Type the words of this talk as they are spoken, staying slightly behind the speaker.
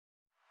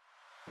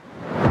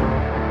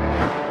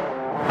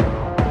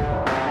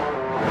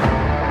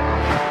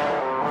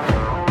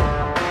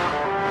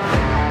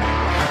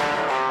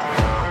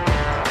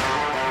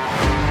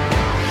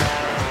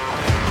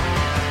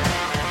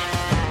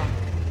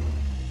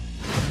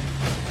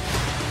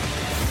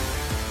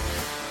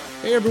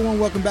Hey everyone,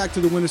 welcome back to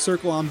the Winner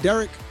Circle. I'm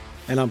Derrick.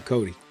 And I'm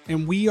Cody.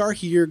 And we are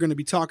here going to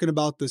be talking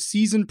about the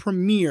season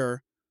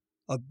premiere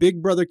of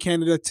Big Brother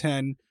Canada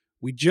 10.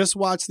 We just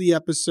watched the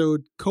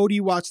episode. Cody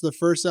watched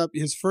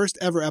his first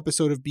ever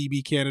episode of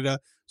BB Canada.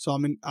 So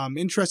I'm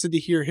interested to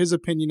hear his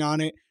opinion on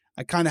it.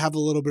 I kind of have a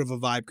little bit of a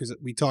vibe because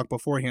we talked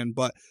beforehand.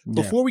 But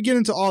before we get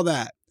into all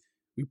that,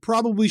 we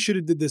probably should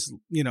have did this,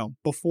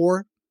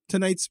 before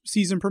tonight's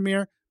season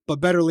premiere,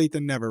 but better late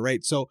than never,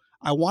 right? So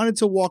I wanted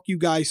to walk you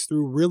guys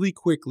through really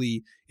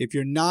quickly, if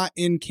you're not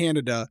in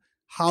Canada,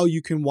 how you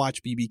can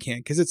watch BBCAN,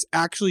 because it's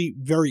actually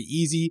very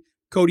easy.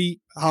 Cody,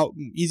 how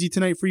easy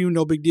tonight for you?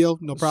 No big deal?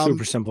 No problem?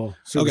 Super simple.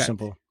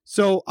 Simple.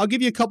 So I'll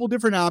give you a couple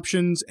different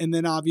options, and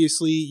then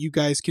obviously you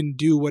guys can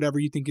do whatever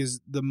you think is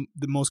the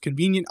most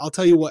convenient. I'll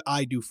tell you what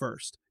I do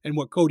first and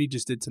what Cody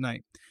just did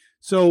tonight.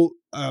 So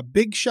a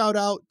big shout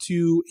out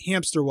to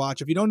Hamster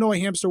Watch. If you don't know what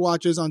Hamster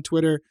Watch is on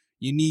Twitter,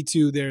 you need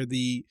to. They're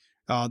the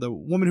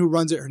woman who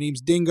runs it, her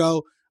name's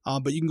Dingo,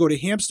 but you can go to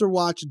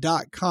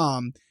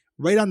hamsterwatch.com.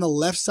 Right on the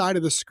left side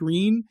of the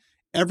screen,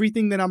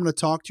 everything that I'm going to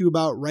talk to you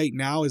about right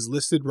now is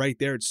listed right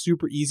there. It's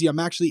super easy. I'm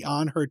actually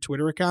on her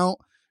Twitter account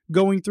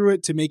going through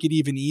it to make it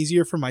even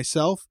easier for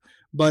myself.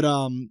 But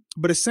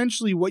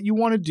essentially what you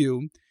want to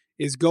do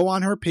is go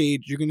on her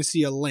page. You're going to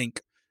see a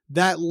link.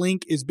 That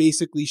link is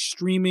basically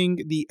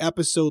streaming the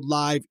episode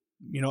live,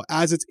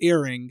 as it's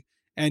airing.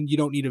 And you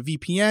don't need a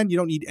VPN. You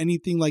don't need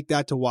anything like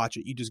that to watch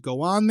it. You just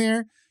go on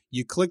there.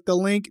 You click the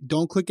link.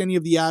 Don't click any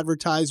of the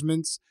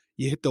advertisements.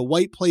 You hit the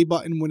white play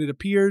button when it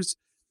appears.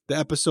 The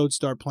episodes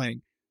start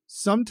playing.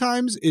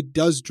 Sometimes it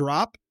does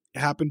drop. It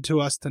happened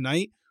to us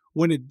tonight.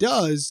 When it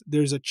does,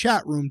 there's a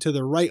chat room to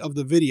the right of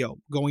the video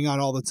going on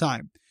all the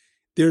time.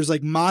 There's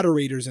like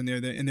moderators in there,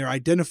 and they're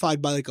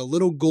identified by like a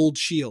little gold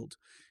shield.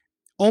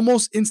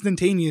 Almost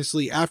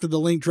instantaneously after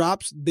the link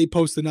drops, they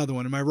post another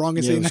one. Am I wrong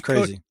in saying that?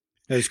 Crazy.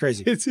 It was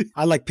crazy.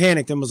 I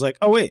panicked and was like,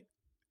 oh, wait.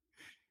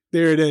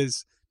 There it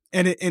is.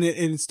 And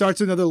it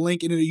starts another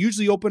link, and it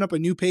usually open up a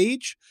new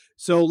page.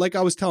 So like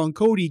I was telling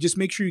Cody, just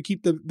make sure you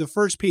keep the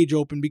first page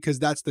open because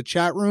that's the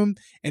chat room.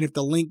 And if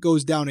the link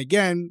goes down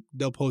again,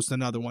 they'll post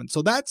another one.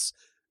 So that's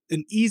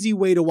an easy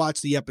way to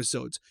watch the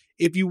episodes.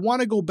 If you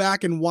want to go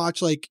back and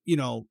watch,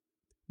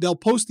 they'll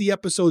post the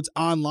episodes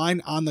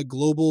online on the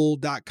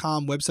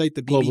global.com website,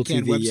 the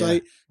BBCAN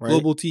website, right?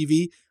 Global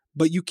TV.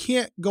 But you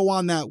can't go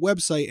on that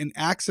website and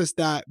access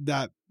that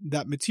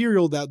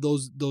material,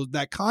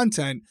 that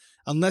content,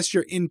 unless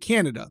you're in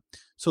Canada.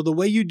 So the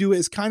way you do it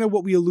is kind of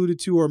what we alluded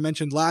to or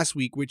mentioned last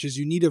week, which is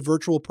you need a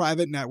virtual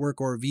private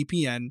network or a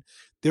VPN.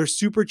 They're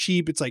super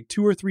cheap. It's like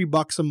 $2 or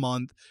 $3 a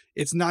month.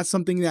 It's not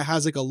something that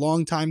has like a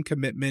long time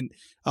commitment.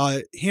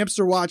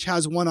 Hamster Watch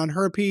has one on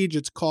her page.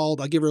 It's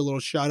called, I'll give her a little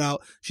shout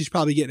out. She's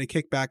probably getting a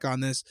kickback on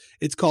this.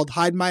 It's called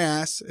Hide My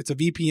Ass. It's a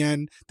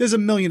VPN. There's a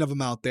million of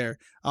them out there.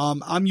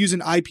 I'm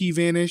using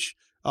IPVanish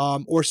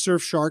or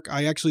Surfshark.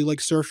 I actually like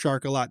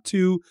Surfshark a lot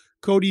too.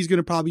 Cody's going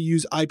to probably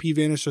use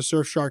IPVanish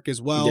or Surfshark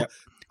as well. Yep.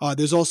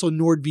 There's also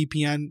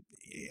NordVPN.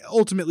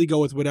 Ultimately go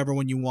with whatever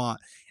one you want.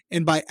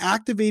 And by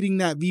activating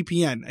that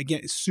VPN, again,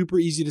 it's super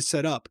easy to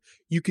set up.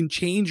 You can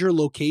change your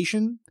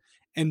location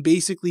and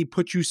basically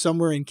put you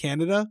somewhere in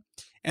Canada.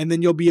 And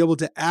then you'll be able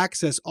to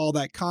access all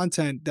that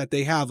content that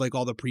they have, like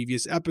all the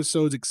previous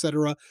episodes,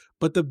 etc.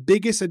 But the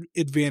biggest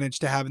advantage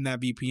to having that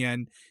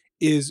VPN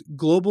is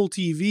Global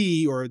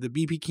TV or the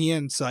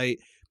BBCAN site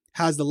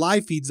has the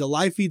live feeds. The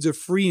live feeds are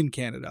free in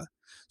Canada.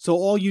 So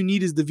all you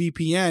need is the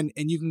VPN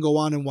and you can go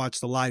on and watch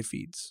the live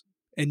feeds.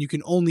 And you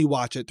can only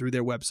watch it through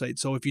their website.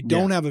 So if you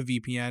don't have a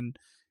VPN,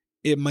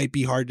 it might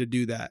be hard to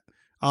do that.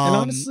 And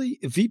honestly,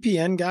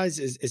 VPN, guys,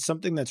 is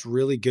something that's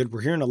really good.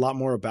 We're hearing a lot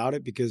more about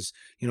it because,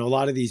 a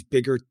lot of these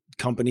bigger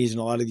companies and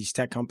a lot of these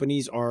tech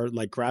companies are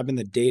like grabbing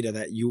the data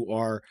that you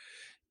are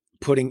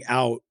putting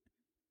out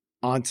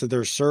onto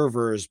their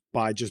servers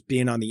by just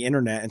being on the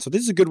internet. And so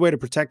this is a good way to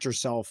protect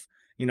yourself,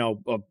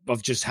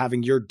 of just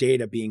having your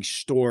data being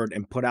stored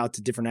and put out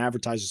to different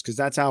advertisers, because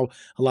that's how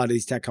a lot of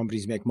these tech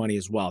companies make money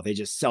as well. They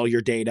just sell your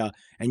data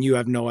and you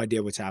have no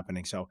idea what's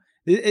happening. So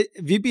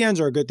VPNs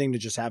are a good thing to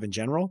just have in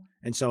general.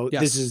 And so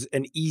This is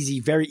an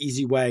very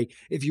easy way.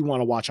 If you want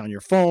to watch on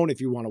your phone,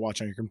 if you want to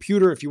watch on your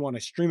computer, if you want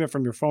to stream it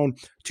from your phone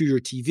to your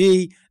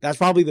TV, that's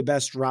probably the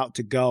best route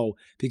to go,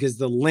 because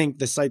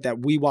the site that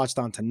we watched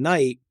on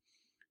tonight,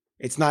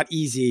 it's not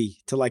easy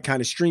to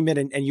kind of stream it.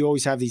 And you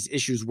always have these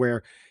issues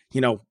where,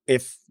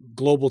 if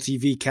Global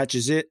TV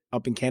catches it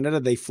up in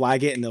Canada, they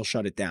flag it and they'll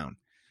shut it down.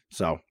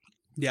 So,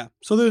 yeah.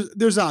 So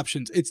there's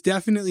options. It's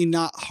definitely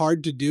not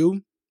hard to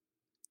do.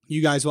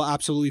 You guys will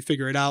absolutely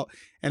figure it out.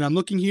 And I'm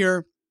looking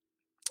here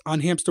on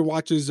Hamster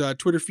Watch's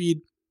Twitter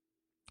feed.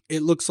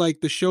 It looks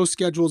like the show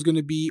schedule is going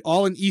to be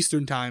all in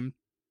Eastern time.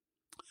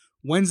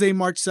 Wednesday,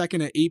 March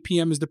 2nd at 8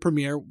 p.m. is the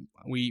premiere.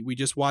 We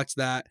just watched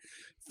that.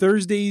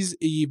 Thursday's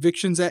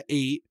evictions at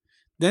 8.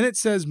 Then it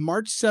says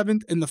March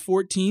 7th and the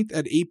 14th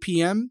at 8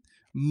 p.m.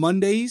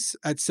 Mondays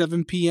at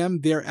 7 p.m.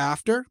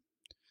 thereafter.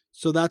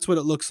 So that's what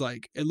it looks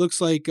like. It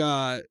looks like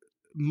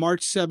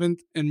March 7th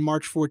and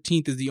March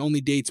 14th is the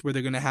only dates where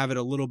they're going to have it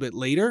a little bit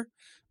later.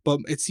 but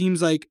it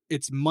seems like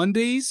it's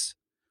Mondays,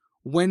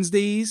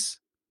 Wednesdays,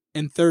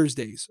 and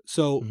Thursdays.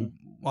 So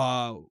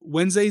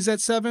Wednesdays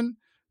at 7,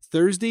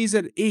 Thursdays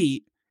at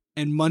 8,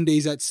 and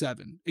Mondays at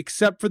 7,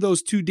 except for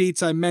those 2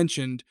 dates I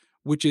mentioned,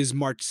 which is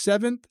March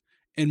 7th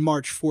and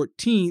March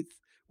 14th,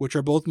 which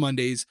are both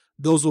Mondays.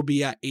 Those will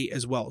be at 8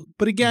 as well.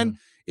 But again,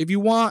 if you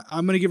want,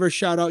 I'm going to give her a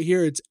shout out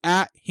here. It's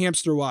at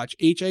Hamster Watch,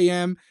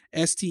 HAMSTERWATCH.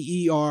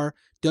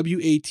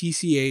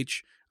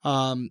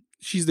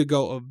 She's the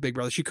GOAT of Big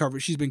Brother.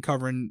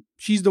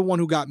 She's the one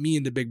who got me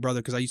into Big Brother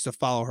because I used to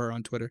follow her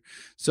on Twitter.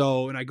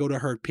 So, and I go to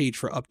her page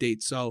for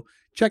updates. So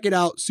check it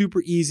out.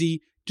 Super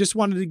easy. Just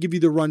wanted to give you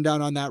the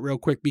rundown on that real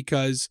quick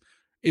because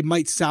it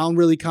might sound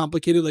really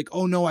complicated. Like,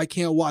 oh no, I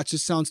can't watch.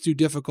 This sounds too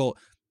difficult.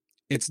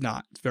 It's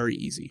not. It's very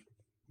easy.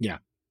 Yeah.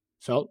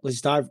 So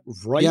let's dive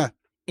right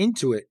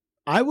into it.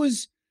 I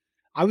was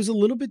a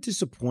little bit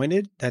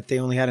disappointed that they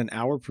only had an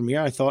hour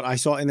premiere. I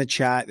saw in the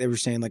chat, they were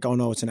saying like, oh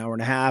no, it's an hour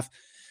and a half.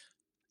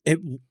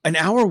 An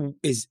hour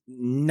is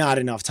not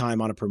enough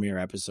time on a premiere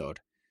episode.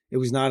 It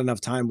was not enough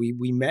time.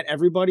 We met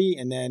everybody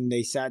and then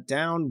they sat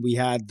down. We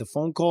had the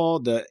phone call,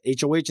 the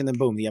HOH, and then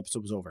boom, the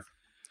episode was over.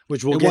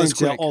 Which we'll get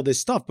into all this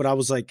stuff. But I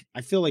was like,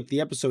 I feel like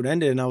the episode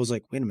ended and I was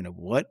like, wait a minute,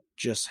 what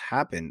just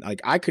happened?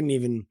 Like I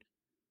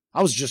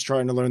was just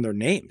trying to learn their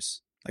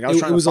names. Like I was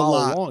trying to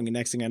follow along, and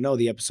next thing I know,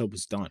 the episode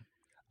was done.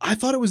 I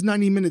thought it was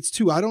 90 minutes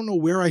too. I don't know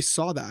where I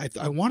saw that.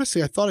 I want to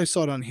say I thought I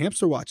saw it on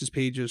Hamster Watch's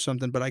page or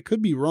something, but I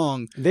could be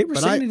wrong. They were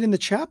saying it in the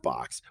chat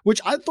box, which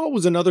I thought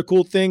was another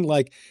cool thing.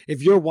 Like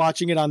if you're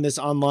watching it on this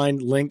online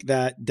link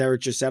that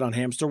Derrick just said on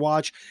Hamster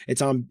Watch,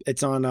 it's on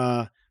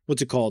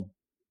what's it called?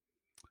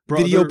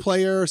 Video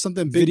player or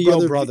something.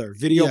 Video brother.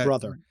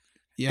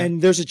 Yeah.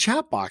 And there's a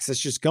chat box that's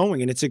just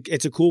going, and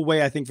it's a cool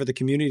way I think for the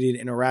community to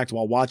interact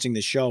while watching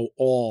the show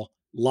all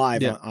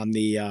live on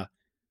the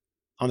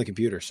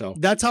computer. So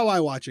that's how I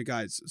watch it,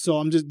 guys. So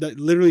I'm just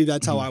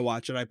that's how I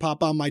watch it. I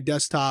pop on my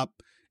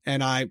desktop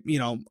and I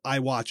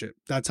watch it.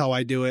 That's how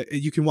I do it.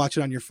 You can watch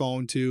it on your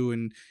phone too.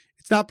 And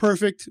it's not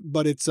perfect,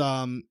 but it's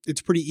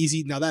pretty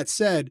easy. Now that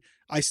said,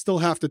 I still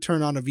have to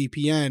turn on a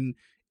VPN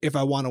if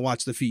I want to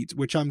watch the feeds,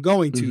 which I'm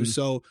going to.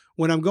 So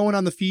when I'm going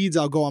on the feeds,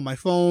 I'll go on my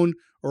phone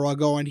or I'll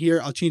go on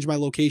here. I'll change my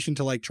location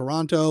to like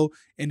Toronto,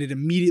 and it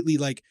immediately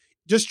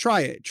just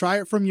try it. Try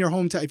it from your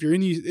hometown. If you're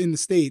in the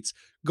States,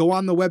 go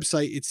on the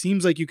website. It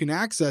seems like you can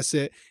access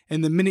it.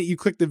 And the minute you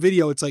click the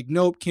video, it's like,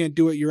 nope, can't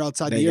do it. You're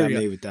outside the area.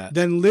 Got me with that.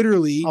 Then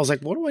literally, I was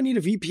like, what do I need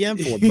a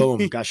VPN for?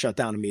 Boom, got shut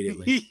down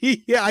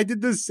immediately. Yeah, I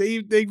did the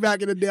same thing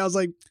back in the day. I was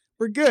like,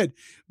 we're good.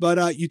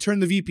 But you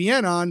turn the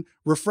VPN on,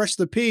 refresh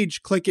the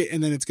page, click it,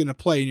 and then it's going to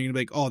play. And you're going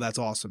to be like, oh, that's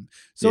awesome.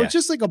 So it's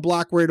just like a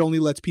block where it only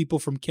lets people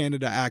from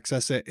Canada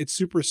access it. It's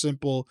super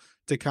simple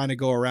to kind of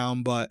go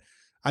around. But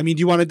I mean, do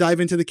you want to dive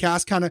into the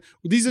cast? Kind of,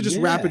 these are just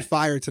rapid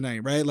fire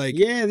tonight, right? Like,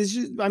 this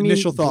is,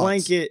 initial thoughts.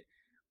 Blanket.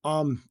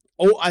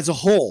 As a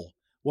whole,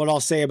 what I'll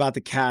say about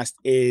the cast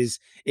is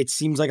it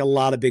seems like a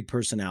lot of big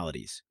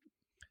personalities.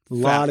 A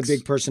lot of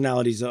big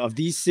personalities. Of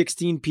these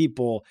 16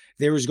 people,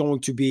 there is going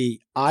to be,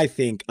 I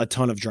think, a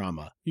ton of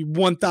drama.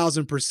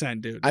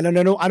 1,000%, dude. I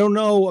don't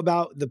know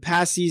about the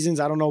past seasons.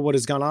 I don't know what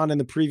has gone on in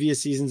the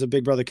previous seasons of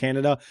Big Brother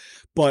Canada,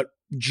 but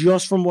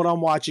just from what I'm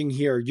watching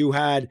here, you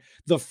had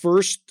the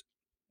first,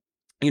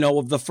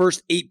 of the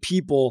first 8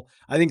 people,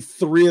 I think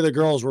 3 of the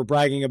girls were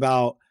bragging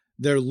about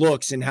their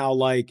looks and how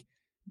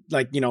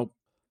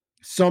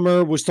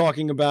Summer was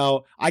talking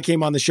about, I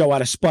came on the show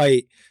out of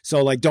spite.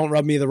 So don't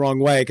rub me the wrong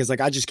way. Cause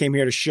I just came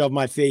here to shove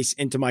my face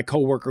into my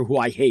coworker who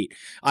I hate,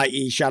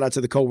 i.e. shout out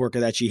to the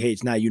coworker that she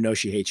hates. Now,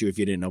 she hates you if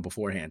you didn't know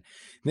beforehand.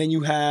 And then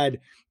you had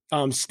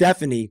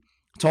Stephanie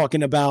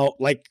talking about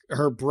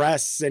her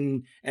breasts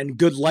and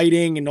good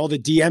lighting and all the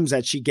DMs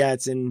that she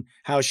gets and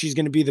how she's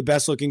going to be the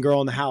best looking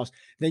girl in the house.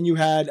 Then you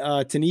had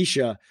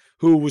Tanisha,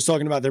 who was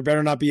talking about there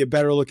better not be a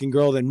better looking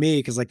girl than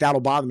me. Cause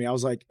that'll bother me. I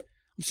was I'm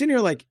sitting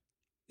here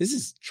this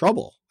is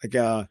trouble.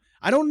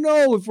 I don't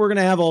know if we're going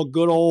to have a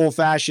good old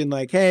fashioned,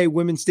 hey,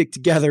 women stick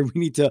together. We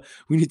need to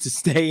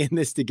stay in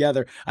this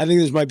together. I think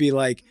this might be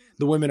the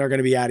women are going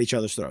to be at each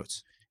other's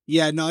throats.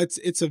 Yeah, no,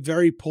 it's a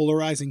very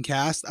polarizing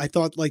cast. I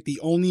thought the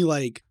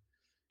only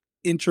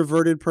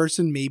introverted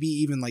person, maybe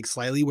even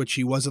slightly, which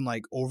she wasn't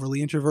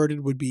overly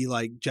introverted, would be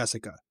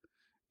Jessica.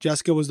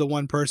 Jessica was the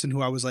one person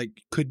who I was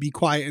could be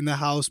quiet in the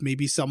house,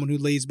 maybe someone who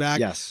lays back.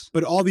 Yes.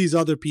 But all these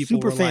other people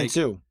super were fan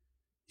too.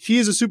 She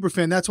is a super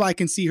fan. That's why I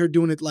can see her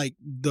doing it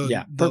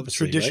the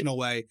traditional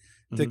way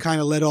to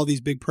kind of let all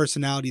these big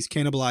personalities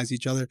cannibalize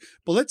each other.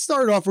 But let's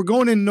start it off. We're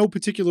going in no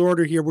particular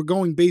order here. We're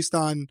going based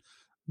on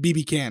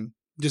BBCAN.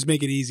 Just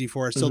make it easy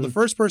for us. So the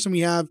first person we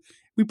have,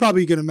 we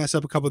probably going to mess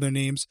up a couple of their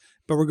names,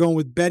 but we're going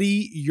with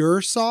Betty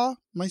Ursaw.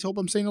 I hope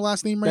I'm saying the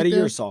last name right Betty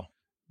there.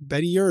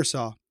 Betty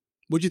Ursaw.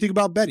 What'd you think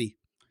about Betty?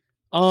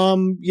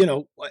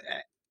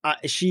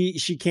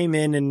 She came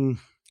in and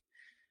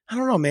I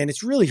don't know, man.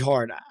 It's really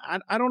hard.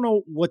 I don't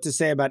know what to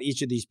say about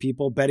each of these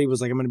people. Betty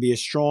was I'm going to be a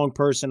strong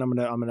person. I'm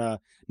going to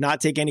not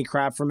take any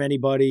crap from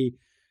anybody.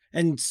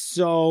 And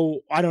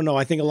so, I don't know.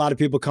 I think a lot of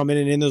people come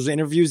in those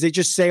interviews, they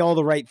just say all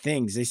the right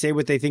things. They say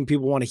what they think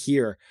people want to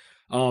hear.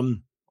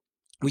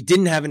 We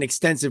didn't have an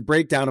extensive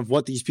breakdown of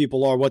what these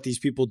people are, what these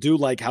people do,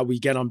 like how we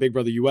get on Big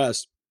Brother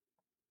US.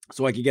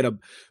 So I could get a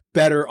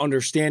better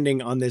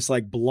understanding on this,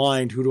 like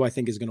blind, who do I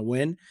think is going to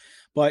win?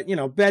 But,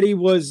 Betty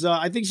was,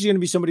 I think she's going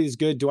to be somebody that's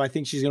good. Do I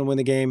think she's going to win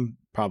the game?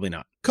 Probably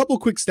not. Couple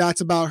quick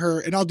stats about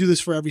her, and I'll do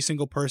this for every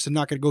single person.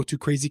 Not going to go too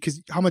crazy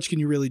because how much can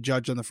you really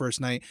judge on the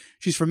first night?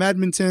 She's from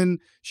Edmonton.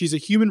 She's a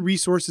human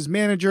resources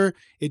manager.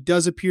 It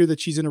does appear that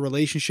she's in a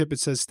relationship. It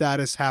says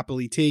status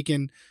happily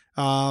taken.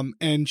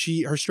 And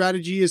her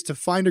strategy is to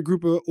find a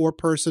group or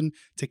person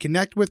to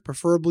connect with,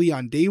 preferably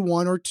on day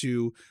 1 or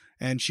 2.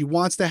 And she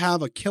wants to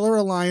have a killer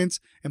alliance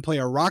and play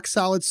a rock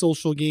solid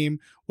social game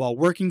while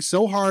working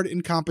so hard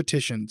in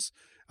competitions.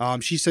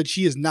 She said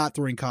she is not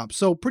throwing comps.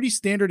 So pretty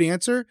standard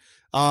answer.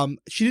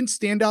 She didn't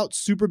stand out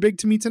super big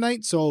to me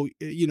tonight. So,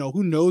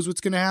 who knows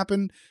what's going to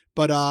happen,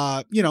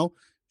 but,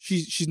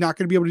 she's not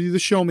going to be able to do the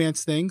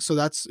showman's thing. So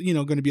that's,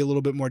 going to be a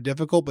little bit more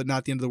difficult, but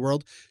not the end of the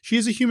world. She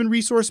is a human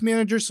resource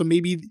manager. So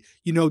maybe,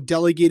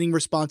 delegating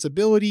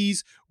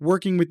responsibilities,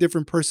 working with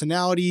different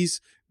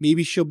personalities,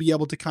 maybe she'll be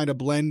able to kind of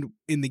blend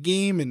in the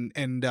game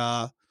and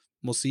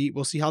we'll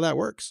see how that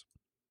works.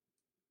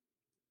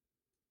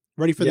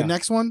 Ready for the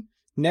next one?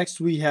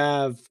 Next, we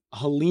have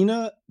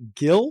Helena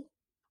Gill.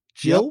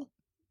 Jill?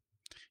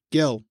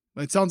 Gill.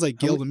 It sounds like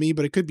Gil to me,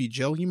 but it could be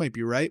Jill. You might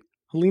be right.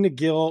 Helena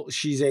Gill,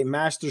 she's a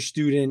master's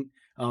student.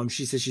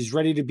 She says she's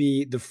ready to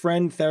be the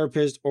friend,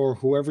 therapist, or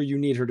whoever you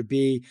need her to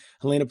be.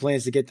 Helena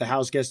plans to get the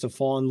house guest to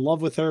fall in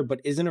love with her,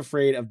 but isn't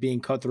afraid of being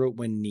cutthroat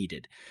when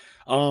needed.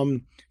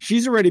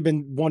 She's already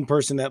been one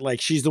person that, like,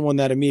 she's the one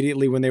that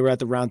immediately when they were at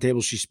the round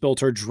table, she spilled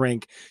her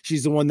drink.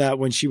 She's the one that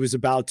when she was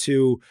about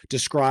to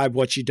describe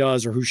what she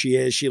does or who she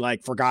is, she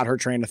like forgot her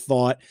train of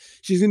thought.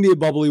 She's going to be a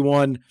bubbly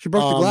one. She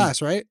broke the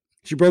glass, right?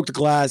 She broke the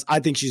glass. I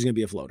think she's going to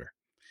be a floater.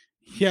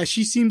 Yeah,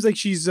 she seems like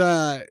she's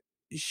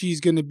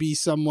going to be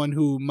someone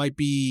who might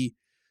be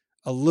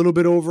a little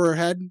bit over her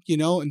head,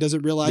 and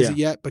doesn't realize it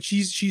yet. But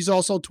she's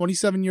also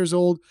 27 years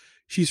old.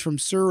 She's from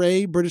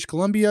Surrey, British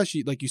Columbia.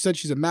 She, like you said,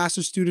 she's a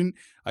master's student.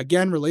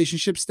 Again,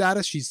 relationship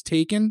status, she's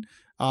taken.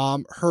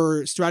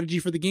 Her strategy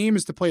for the game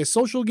is to play a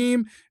social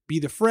game, be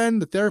the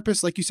friend, the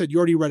therapist. Like you said, you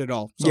already read it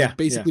all. So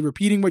basically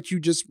repeating what you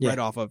just read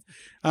off of.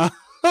 I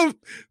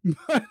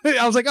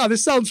was like, oh,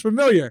 this sounds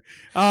familiar.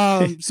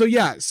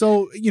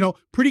 So,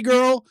 pretty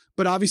girl,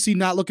 but obviously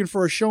not looking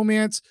for a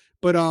showmance.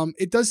 But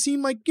it does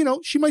seem like,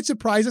 she might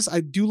surprise us. I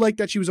do like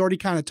that she was already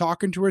kind of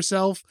talking to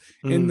herself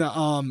in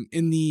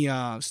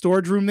the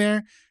storage room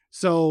there.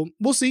 So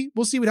we'll see.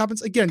 We'll see what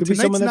happens. Again, could be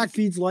someone that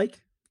feeds like.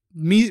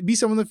 Be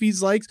someone that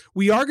feeds likes.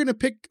 We are going to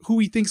pick who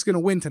we think's going to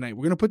win tonight.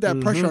 We're going to put that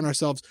pressure on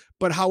ourselves.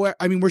 But however,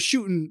 I mean, we're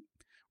shooting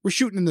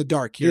in the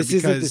dark here. This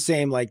isn't the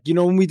same. Like,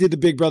 when we did the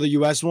Big Brother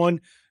US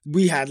one,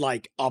 we had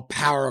like a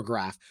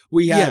paragraph.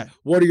 We had,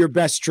 what are your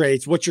best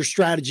traits? What's your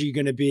strategy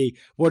going to be?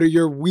 What are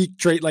your weak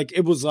traits? Like,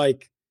 it was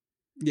like,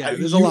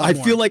 there's a lot I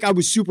more. feel like I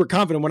was super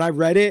confident when I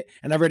read it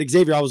and I read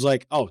Xavier. I was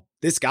like, oh,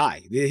 this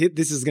guy,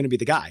 this is going to be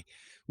the guy.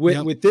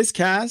 With this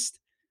cast,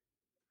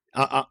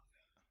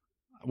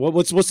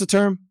 what's the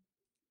term?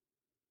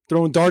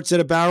 Throwing darts at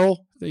a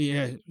barrel?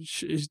 Yeah,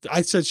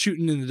 I said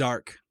shooting in the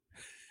dark.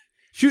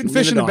 Shooting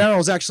fish in a barrel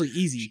is actually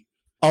easy.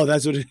 Oh,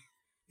 that's what it is.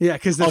 Yeah,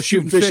 because they're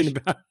shooting fish in a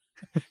barrel.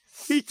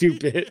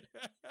 Stupid.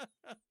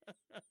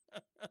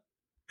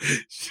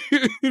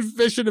 Shooting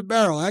fish in a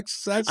barrel.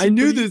 That's I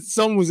knew that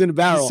something was in a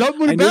barrel.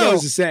 Something in a I barrel. knew that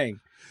was a saying.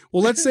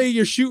 Well, let's say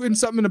you're shooting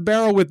something in a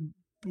barrel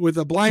with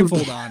a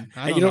blindfold on.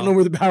 And you don't know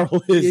where the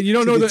barrel is. You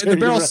don't know the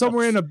barrel's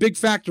somewhere in a big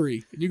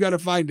factory. You got to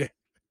find it.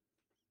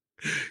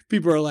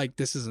 People are like,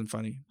 this isn't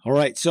funny. All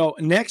right. So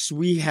next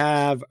we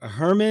have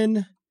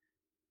Herman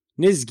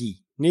Nizgi.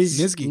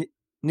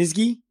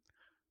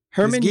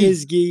 Herman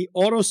Nizgi,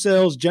 auto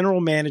sales general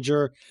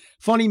manager,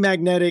 funny,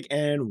 magnetic,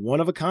 and one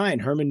of a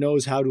kind. Herman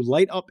knows how to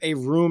light up a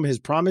room. His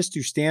promise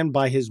to stand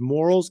by his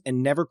morals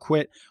and never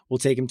quit will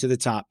take him to the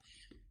top.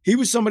 He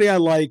was somebody I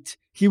liked.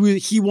 He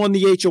won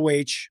the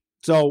HOH.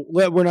 So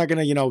we're not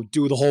going to,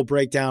 do the whole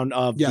breakdown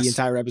of the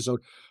entire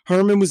episode.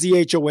 Herman was the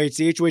HOH.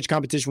 The HOH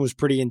competition was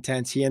pretty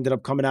intense. He ended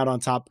up coming out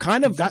on top.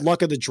 Kind of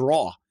luck of the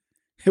draw.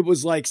 It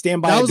was like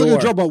stand by a door. That was like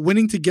a draw, but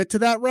winning to get to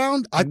that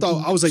round, I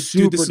was like,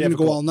 dude, this is going to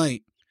go all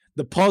night.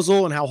 The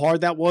puzzle and how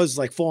hard that was,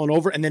 like falling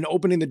over and then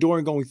opening the door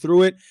and going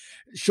through it,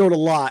 showed a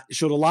lot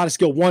of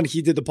skill. One,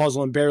 he did the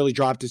puzzle and barely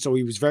dropped it. So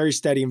he was very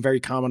steady and very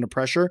calm under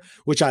pressure,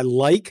 which I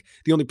like.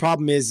 The only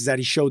problem is that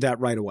he showed that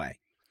right away.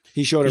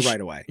 He showed it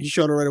right away. He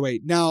showed it right away.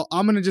 Now,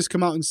 I'm going to just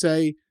come out and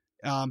say,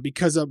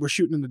 because we're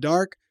shooting in the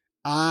dark,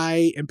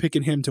 I am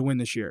picking him to win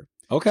this year.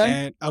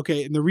 Okay.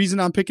 And the reason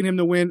I'm picking him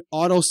to win,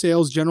 auto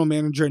sales general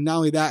manager, and not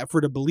only that, if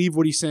we're to believe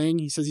what he's saying,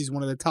 he says he's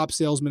one of the top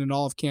salesmen in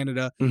all of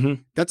Canada.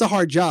 Mm-hmm. That's a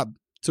hard job.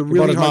 It's a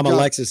really hard job.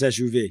 Mama Lexus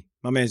SUV.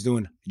 My man's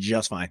doing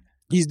just fine.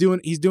 He's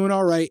doing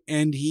all right.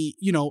 And he,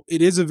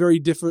 it is a very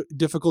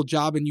difficult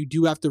job and you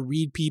do have to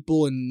read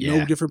people and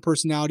know different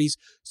personalities.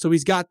 So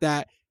he's got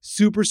that.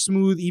 super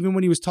smooth. Even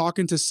when he was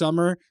talking to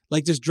Summer,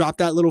 like just drop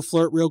that little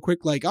flirt real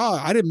quick. Like, oh,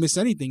 I didn't miss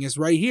anything. It's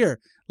right here.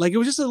 Like it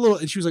was just a little,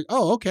 and she was like,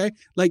 oh, okay.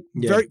 Like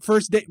very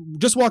first day,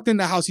 just walked in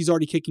the house. He's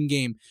already kicking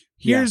game.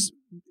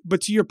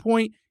 But to your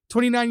point,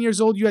 29 years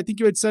old. I think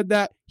you had said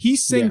that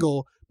he's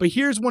single. But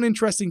here's one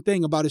interesting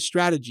thing about his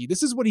strategy.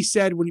 This is what he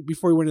said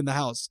before he went in the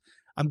house.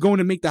 I'm going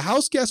to make the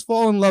house guest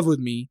fall in love with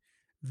me.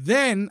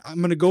 Then I'm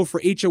going to go for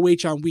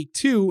HOH on week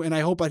 2, and I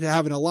hope I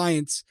have an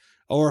alliance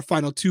or a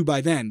final 2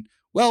 by then.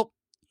 Well,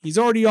 he's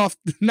already off,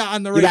 not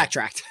on the right. You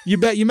backtracked.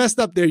 You messed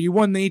up there. You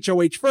won the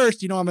HOH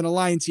first. You don't have an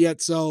alliance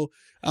yet. So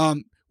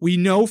we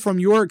know from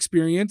your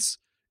experience,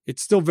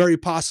 it's still very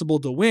possible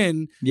to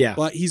win. Yeah.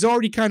 But he's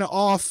already kind of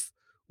off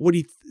what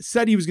he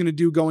said he was going to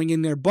do going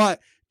in there. But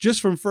just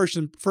from first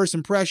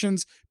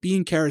impressions,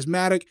 being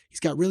charismatic, he's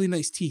got really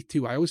nice teeth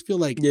too. I always feel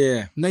like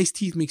nice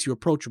teeth makes you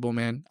approachable,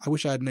 man. I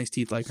wish I had nice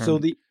teeth like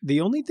Herman. So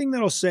the only thing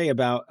that I'll say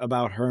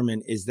about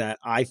Herman is that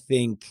I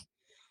think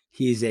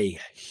he's a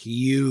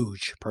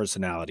huge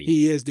personality.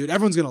 He is, dude.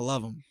 Everyone's gonna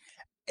love him.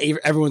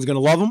 Everyone's gonna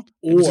love him,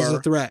 or he's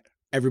a threat.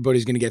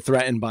 Everybody's gonna get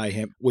threatened by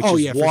him. Which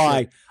is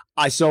why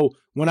So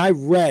when I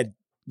read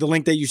the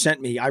link that you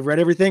sent me, I read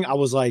everything. I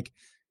was like,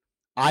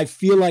 I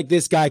feel like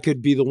this guy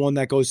could be the one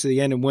that goes to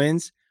the end and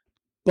wins.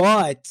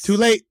 But too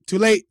late.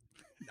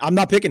 I'm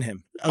not picking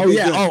him. Okay, good.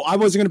 I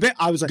wasn't going to pick.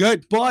 I was like,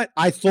 good. But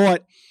I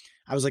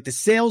was like the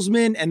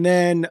salesman. And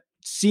then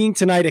seeing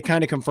tonight, it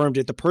kind of confirmed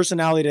it. The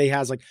personality that he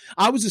has, like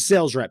I was a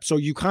sales rep. So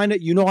you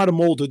know how to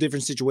mold to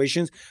different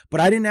situations, but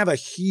I didn't have a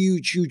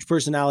huge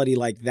personality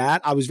like that.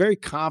 I was very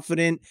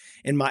confident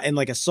in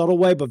like a subtle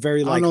way, but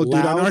very like, loud.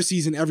 Dude, on our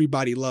season,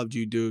 everybody loved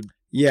you, dude.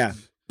 Yeah.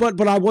 But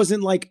I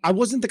wasn't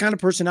the kind of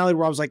personality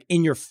where I was like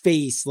in your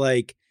face.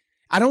 Like,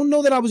 I don't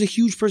know that I was a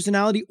huge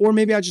personality, or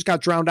maybe I just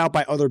got drowned out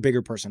by other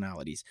bigger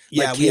personalities.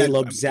 Like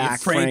Caleb, Zach,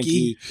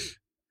 Frankie.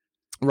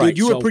 Right. Dude,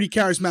 you were pretty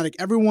charismatic.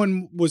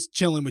 Everyone was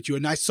chilling with you.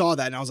 And I saw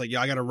that and I was like,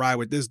 I got to ride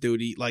with this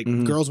dude.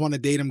 Girls want to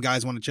date him.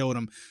 Guys want to chill with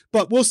him.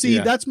 But we'll see.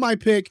 Yeah. That's my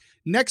pick.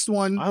 Next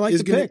one. I like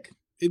the pick.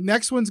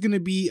 Next one's going to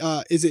be,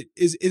 is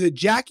it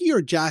Jackie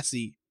or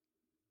Jassy?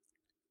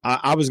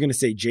 I was going to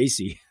say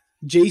JC.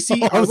 JC,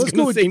 let's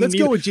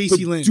go with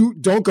JC Lynn.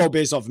 Don't go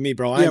based off of me,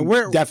 bro.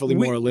 I'm definitely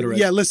more illiterate.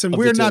 Yeah, listen,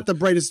 we're not the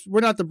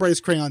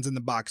brightest crayons in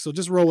the box, so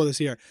just roll with us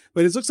here.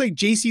 But it looks like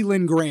JC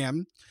Lynn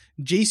Graham.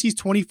 JC's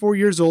 24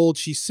 years old.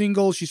 She's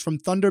single. She's from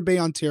Thunder Bay,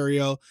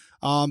 Ontario.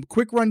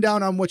 Quick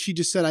rundown on what she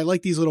just said. I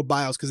like these little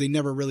bios because they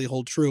never really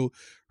hold true.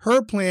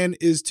 Her plan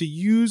is to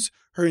use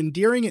her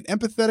endearing and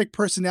empathetic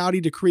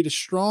personality to create a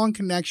strong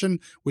connection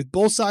with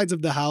both sides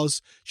of the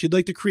house. She'd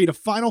like to create a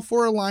Final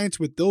Four alliance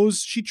with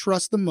those she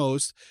trusts the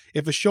most.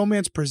 If a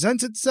showmance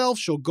presents itself,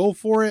 she'll go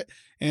for it.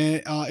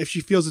 And if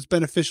she feels it's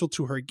beneficial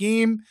to her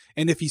game,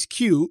 and if he's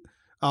cute.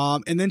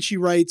 And then she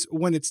writes,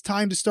 when it's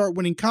time to start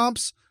winning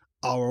comps,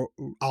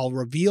 I'll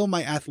reveal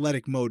my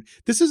athletic mode.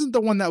 This isn't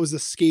the one that was the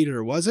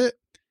skater, was it?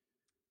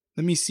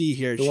 Let me see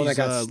here. The one that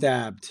got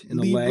stabbed in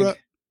the leg.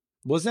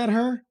 Was that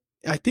her?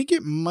 I think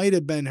it might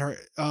have been her.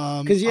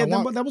 Because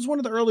that was one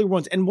of the early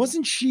ones. And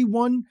wasn't she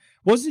one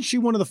of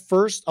the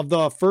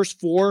first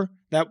 4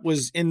 that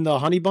was in the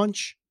Honey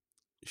Bunch?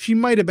 She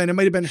might have been. It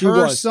might have been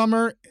her,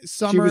 Summer,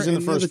 she was in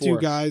the first 2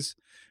 guys.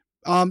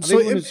 I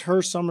think it was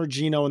her, Summer,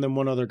 Gino, and then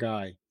one other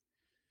guy.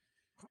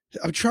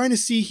 I'm trying to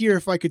see here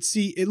if I could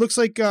see. It looks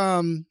like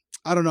I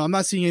don't know. I'm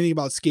not seeing anything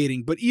about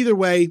skating, but either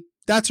way,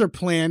 that's her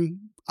plan.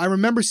 I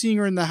remember seeing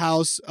her in the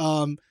house.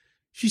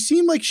 She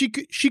seemed like she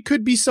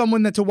could be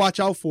someone that to watch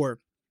out for,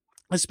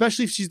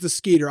 especially if she's the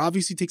skater.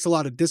 Obviously, it takes a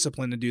lot of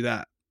discipline to do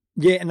that.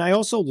 Yeah, and I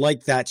also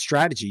like that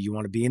strategy. You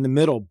want to be in the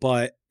middle,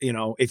 but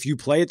if you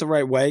play it the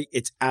right way,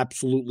 it's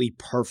absolutely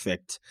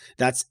perfect.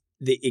 That's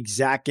the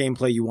exact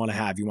gameplay you want to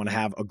have. You want to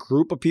have a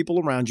group of people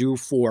around you,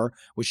 4,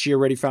 which she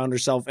already found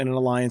herself in an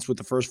alliance with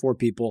the first 4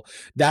 people.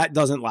 That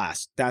doesn't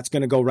last. That's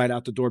going to go right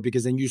out the door,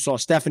 because then you saw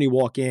Stephanie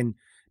walk in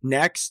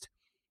next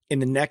in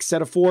the next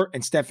set of 4,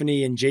 and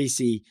Stephanie and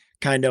JC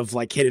kind of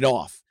like hit it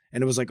off.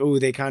 And it was like, oh,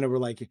 they kind of were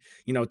like,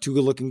 2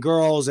 good looking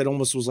girls. It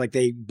almost was like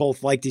they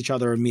both liked each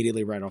other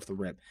immediately right off the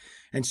rip.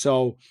 And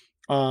so,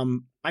 I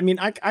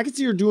could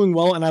see her doing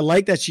well. And I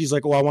like that she's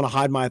like, oh, I want to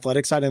hide my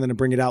athletic side and then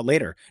bring it out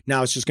later.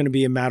 Now it's just going to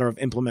be a matter of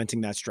implementing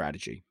that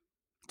strategy.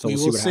 So we'll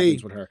see what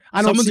happens with her.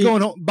 Someone's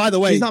going home. By the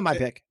way, she's not my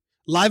pick.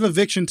 Live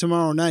eviction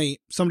tomorrow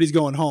night. Somebody's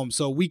going home.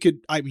 So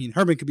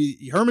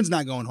Herman's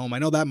not going home. I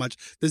know that much.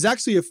 There's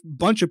actually a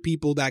bunch of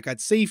people that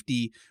got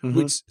safety,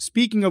 which,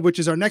 speaking of which,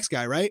 is our next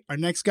guy, right? Our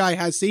next guy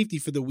has safety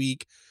for the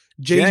week.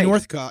 Jay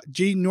Northcott.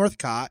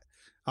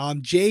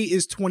 Jay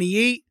is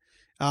 28.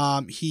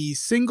 He's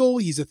single.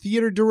 He's a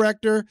theater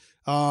director.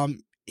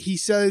 He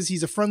says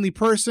he's a friendly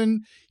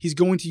person. He's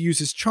going to use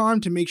his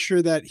charm to make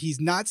sure that he's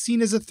not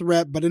seen as a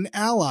threat, but an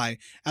ally.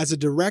 As a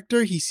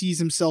director, he sees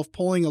himself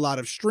pulling a lot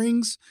of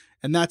strings,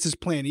 and that's his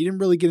plan. He didn't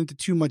really get into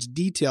too much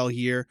detail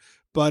here,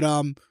 but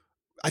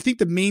I think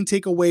the main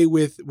takeaway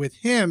with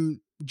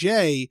him,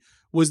 Jay,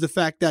 was the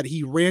fact that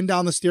he ran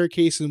down the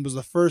staircase and was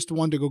the first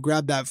one to go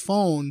grab that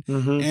phone.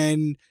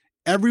 And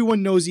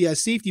everyone knows he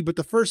has safety. But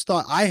the first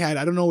thought I had,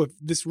 I don't know if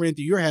this ran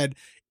through your head.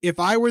 If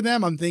I were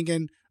them, I'm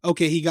thinking,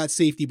 okay, he got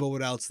safety, but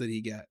what else did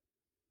he get?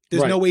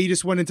 There's no way he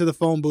just went into the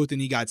phone booth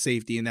and he got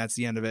safety and that's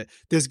the end of it.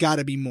 There's got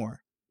to be more.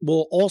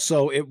 Well,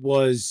 also it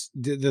was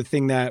the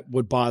thing that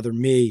would bother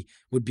me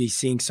would be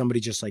seeing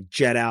somebody just like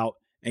jet out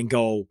and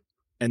go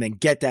and then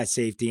get that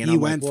safety. And he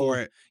I'm went like, well, for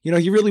it. You know,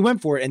 he really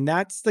went for it. And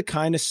that's the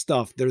kind of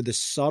stuff. They're the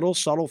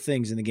subtle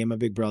things in the game of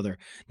Big Brother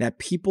that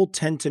people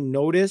tend to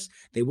notice.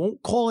 They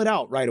won't call it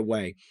out right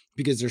away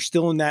because they're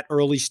still in that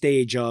early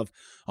stage of,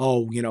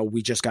 oh, you know,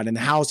 we just got in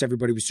the house.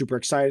 Everybody was super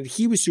excited.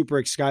 He was super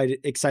excited.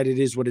 Excited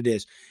is what it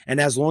is.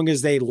 And as long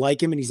as they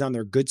like him and he's on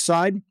their good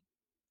side,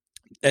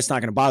 that's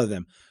not going to bother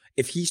them.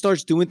 If he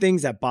starts doing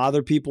things that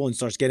bother people and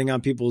starts getting on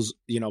people's,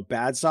 you know,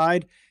 bad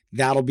side,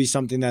 that'll be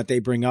something that they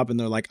bring up and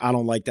they're like, I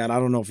don't like that. I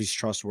don't know if he's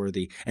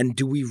trustworthy. And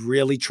do we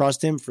really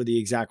trust him for the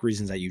exact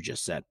reasons that you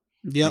just said?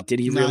 Yeah. Like, did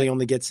he really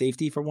only get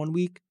safety for 1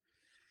 week?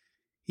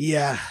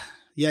 Yeah.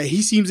 Yeah.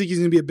 He seems like he's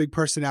going to be a big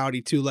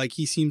personality too. Like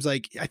he seems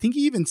like, I think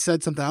he even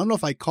said something. I don't know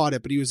if I caught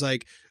it, but he was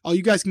like, oh,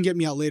 you guys can get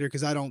me out later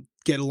because I don't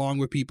get along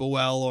with people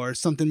well or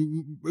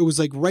something. It was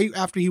like right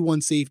after he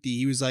won safety.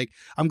 He was like,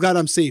 I'm glad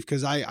I'm safe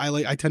because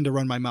I tend to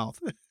run my mouth.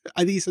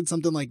 I think he said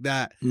something like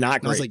that.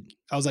 Not great.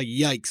 I was like,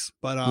 yikes.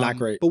 But not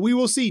great. But we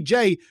will see.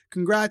 Jay,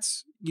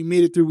 congrats. You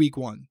made it through week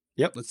 1.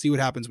 Yep. Let's see what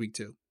happens week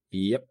 2.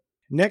 Yep.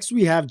 Next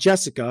we have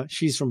Jessica.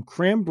 She's from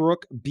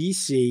Cranbrook,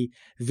 BC,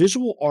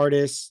 visual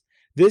artist.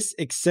 This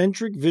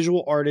eccentric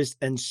visual artist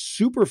and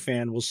super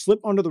fan will slip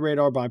under the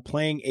radar by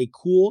playing a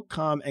cool,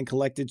 calm, and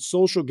collected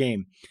social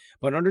game.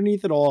 But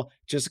underneath it all,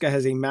 Jessica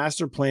has a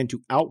master plan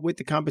to outwit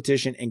the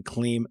competition and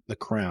claim the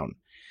crown.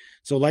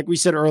 So like we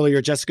said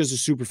earlier, Jessica's a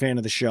super fan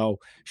of the show.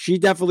 She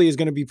definitely is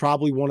going to be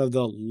probably one of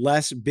the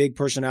less big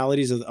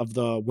personalities of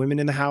the women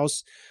in the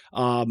house.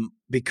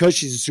 Because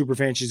she's a super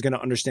fan, she's going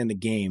to understand the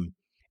game.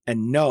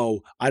 And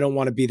no, I don't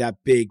want to be that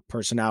big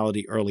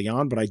personality early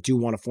on, but I do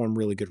want to form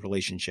really good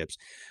relationships.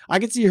 I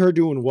could see her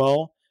doing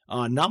well.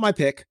 Not my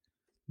pick,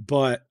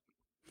 but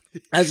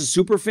as a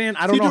super fan,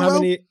 I don't know how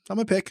many. I'm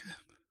a pick.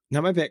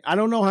 Not my pick. I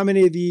don't know how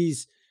many of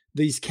these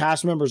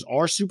cast members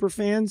are super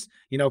fans,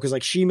 you know, because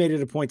like she made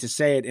it a point to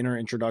say it in her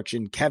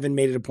introduction. Kevin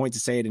made it a point to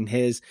say it in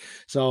his.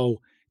 So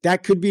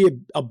that could be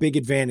a big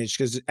advantage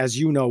because, as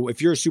you know,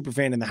 if you're a super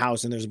fan in the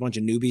house and there's a bunch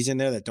of newbies in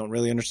there that don't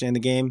really understand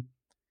the game,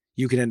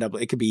 you could end up,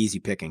 it could be easy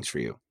pickings for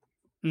you.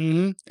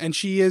 Mm-hmm. And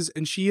she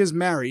is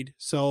married,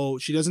 so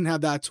she doesn't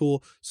have that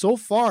tool. So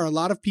far, a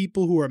lot of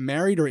people who are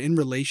married or in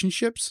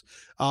relationships,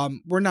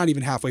 we're not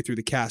even halfway through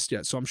the cast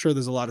yet, so I'm sure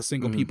there's a lot of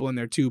single people in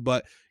there too.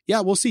 But yeah,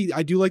 we'll see.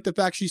 I do like the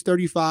fact she's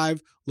 35,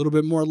 a little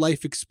bit more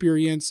life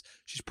experience.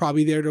 She's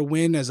probably there to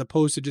win as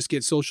opposed to just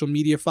get social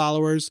media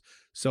followers.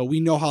 So we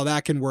know how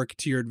that can work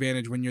to your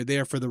advantage when you're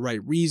there for the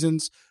right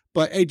reasons.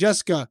 But hey,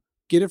 Jessica,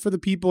 get it for the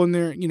people in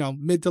their,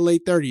 mid to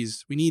late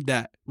 30s. We need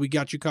that. We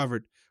got you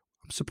covered.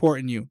 I'm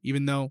supporting you,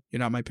 even though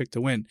you're not my pick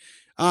to win.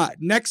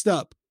 Next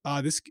up,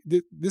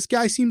 this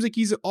guy seems like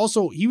he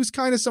was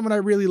kind of someone I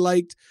really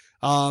liked.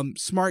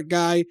 Smart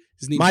guy.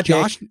 His name's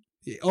Josh. Pick.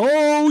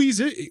 Oh,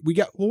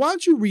 why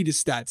don't you read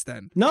his stats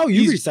then? No,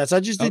 you read stats. I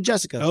just did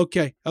Jessica.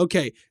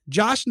 Okay.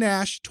 Josh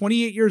Nash,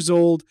 28 years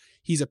old.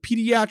 He's a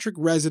pediatric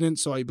resident,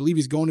 so I believe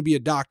he's going to be a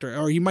doctor,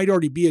 or he might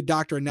already be a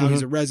doctor, and now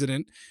he's a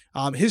resident.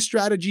 His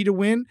strategy to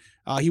win,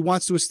 he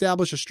wants to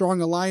establish a strong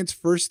alliance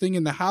first thing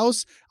in the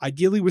house,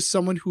 ideally with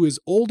someone who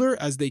is older,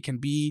 as they can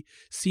be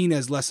seen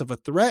as less of a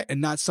threat and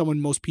not someone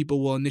most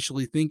people will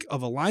initially think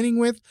of aligning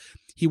with.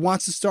 He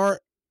wants to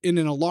start in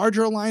a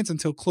larger alliance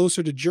until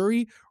closer to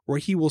jury, where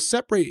he will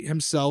separate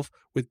himself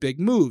with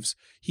big moves.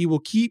 He will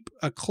keep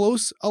a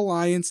close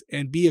alliance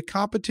and be a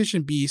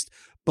competition beast,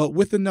 but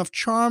with enough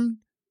charm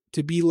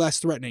to be less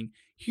threatening.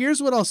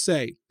 Here's what I'll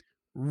say.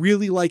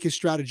 Really like his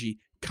strategy.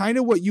 Kind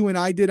of what you and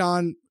I did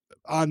on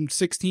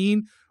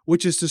 16,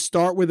 which is to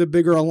start with a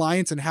bigger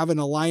alliance and have an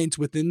alliance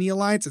within the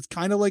alliance. It's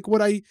kind of like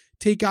what I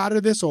take out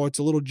of this, or it's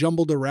a little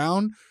jumbled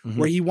around,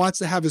 where he wants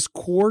to have his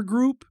core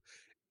group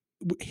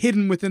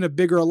hidden within a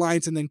bigger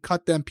alliance and then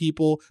cut them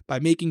people by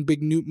making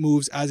big new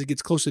moves as it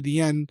gets closer to the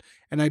end.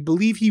 And I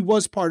believe he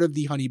was part of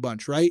the Honey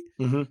Bunch, right?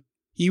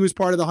 He was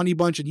part of the Honey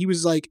Bunch, and he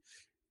was like,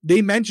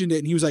 they mentioned it,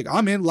 and he was like,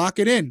 I'm in, lock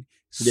it in.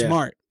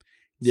 Smart.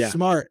 Yeah.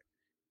 Smart.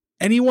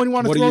 Anyone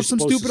want to throw some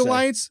stupid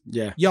alliance?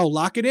 Yeah. Yo,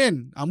 lock it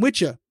in. I'm with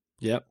you.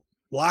 Yep.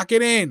 Lock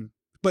it in.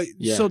 But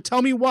so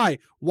tell me why.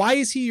 Why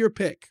is he your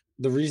pick?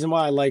 The reason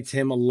why I liked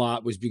him a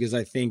lot was because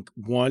I think,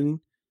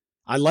 one,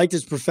 I liked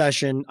his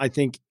profession. I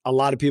think a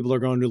lot of people are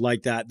going to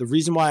like that. The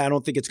reason why I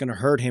don't think it's going to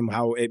hurt him,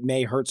 how it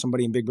may hurt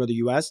somebody in Big Brother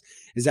US,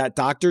 is that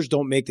doctors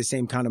don't make the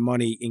same kind of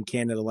money in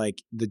Canada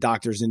like the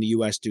doctors in the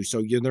US do.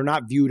 So they're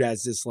not viewed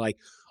as this like,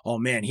 oh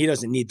man, he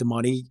doesn't need the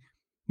money,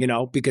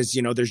 because,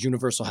 there's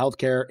universal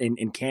healthcare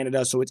in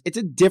Canada. So it's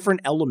a different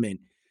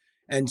element.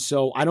 And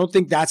so I don't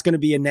think that's going to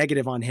be a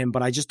negative on him,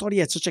 but I just thought he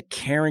had such a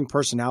caring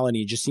personality.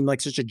 He just seemed like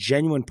such a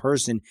genuine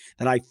person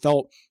that I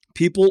felt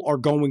people are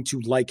going to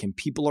like him.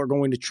 People are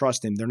going to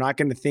trust him. They're not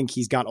going to think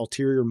he's got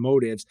ulterior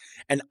motives.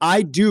 And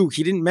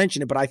he didn't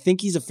mention it, but I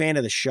think he's a fan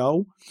of the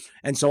show.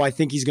 And so I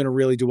think he's going to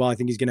really do well. I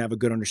think he's going to have a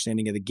good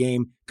understanding of the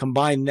game.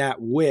 Combine that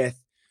with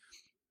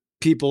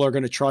people are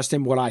going to trust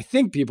him. What I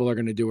think people are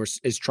going to do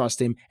is trust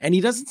him. And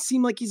he doesn't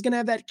seem like he's going to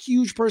have that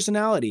huge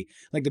personality.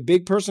 Like the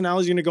big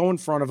personality is going to go in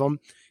front of him.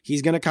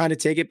 He's going to kind of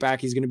take it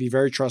back. He's going to be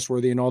very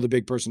trustworthy, and all the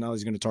big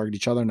personalities are going to target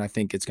each other. And I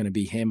think it's going to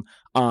be him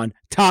on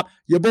top.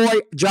 Your boy,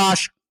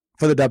 Josh,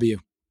 for the W.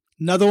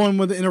 Another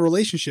one in a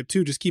relationship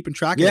too, just keeping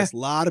track of this. A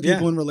lot of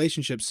people in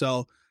relationships.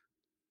 So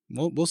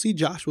we'll see,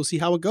 Josh. We'll see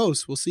how it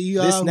goes. We'll see.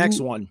 This next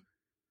one,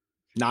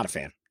 not a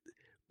fan.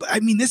 But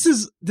I mean,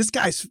 this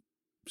guy's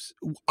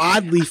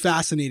oddly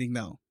fascinating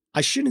though.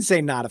 I shouldn't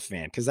say not a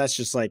fan, because that's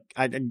just like,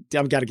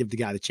 I've got to give the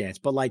guy the chance.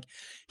 But like,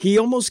 he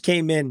almost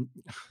came in,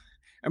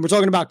 and we're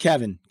talking about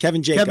Kevin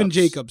Jacobs. Kevin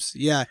Jacobs,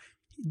 yeah.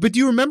 But do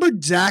you remember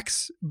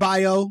Zach's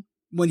bio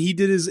when he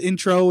did his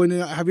intro? And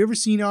have you ever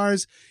seen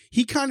ours?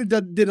 He kind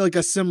of did like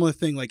a similar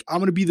thing. Like, I'm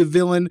going to be the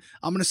villain.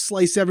 I'm going to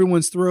slice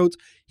everyone's throats.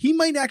 He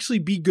might actually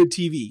be good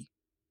TV.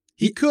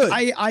 He could.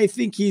 I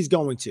think he's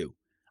going to.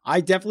 I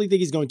definitely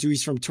think he's going to.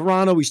 He's from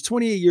Toronto. He's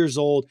 28 years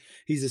old.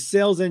 He's a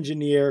sales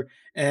engineer,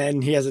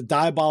 and he has a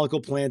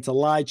diabolical plan to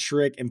lie,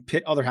 trick, and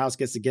pit other house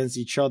guests against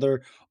each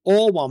other,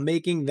 all while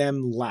making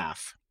them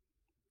laugh.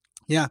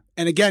 Yeah.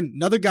 And again,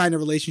 another guy in a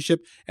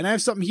relationship. And I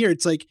have something here.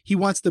 It's like he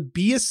wants to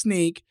be a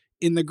snake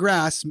in the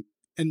grass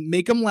and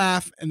make him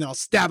laugh, and then I'll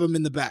stab him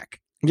in the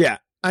back. Yeah.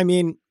 I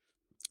mean,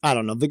 I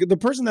don't know. The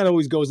person that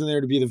always goes in there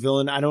to be the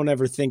villain, I don't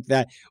ever think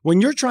that when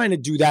you're trying to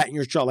do that and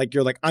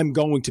you're like, I'm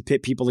going to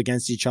pit people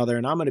against each other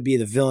and I'm going to be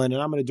the villain and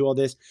I'm going to do all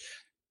this,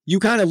 you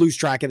kind of lose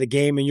track of the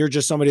game, and you're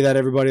just somebody that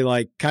everybody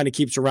like kind of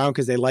keeps around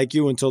because they like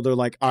you, until they're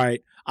like, all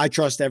right, I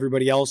trust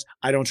everybody else.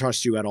 I don't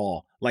trust you at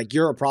all. Like,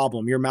 you're a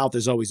problem. Your mouth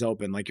is always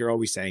open. Like, you're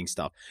always saying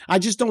stuff. I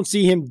just don't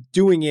see him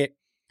doing it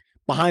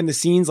behind the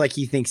scenes like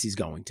he thinks he's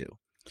going to.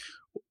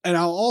 And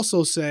I'll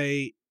also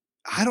say,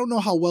 I don't know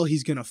how well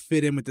he's going to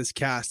fit in with this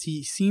cast.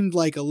 He seemed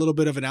like a little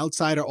bit of an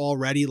outsider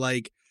already.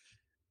 Like,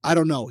 I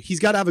don't know. He's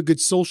got to have a good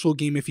social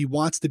game if he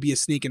wants to be a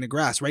snake in the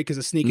grass, right? Because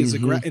a snake is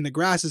in the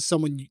grass is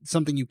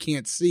something you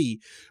can't see.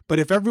 But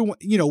if everyone,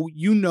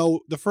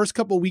 the first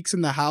couple of weeks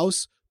in the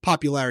house,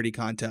 popularity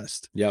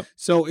contest. Yep.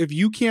 So if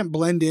you can't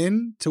blend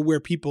in to where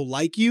people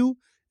like you,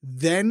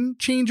 then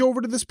change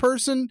over to this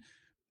person,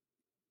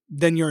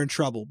 then you're in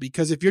trouble.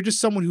 Because if you're just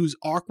someone who's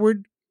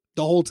awkward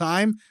the whole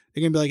time,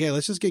 they're going to be like, hey,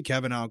 let's just get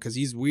Kevin out because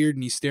he's weird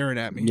and he's staring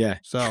at me. Yeah.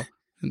 So,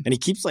 and he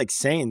keeps like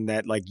saying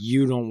that, like,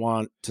 you don't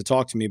want to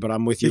talk to me, but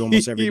I'm with you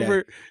almost every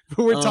day.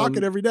 we're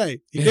talking every day.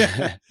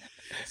 Yeah.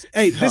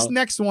 Hey, this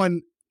next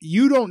one,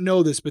 you don't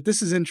know this, but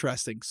this is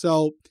interesting.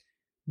 So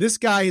this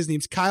guy, his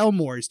name's Kyle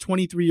Moore. He's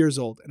 23 years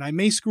old. And I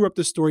may screw up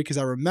the story because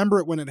I remember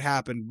it when it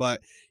happened,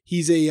 but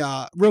he's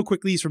real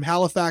quickly, he's from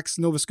Halifax,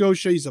 Nova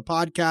Scotia. He's a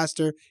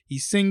podcaster.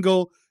 He's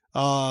single.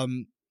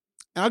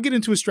 I'll get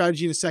into his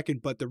strategy in a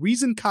second, but the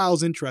reason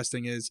Kyle's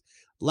interesting is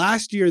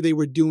last year they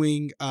were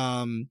doing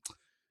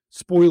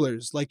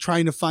spoilers, like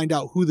trying to find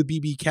out who the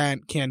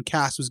BBCAN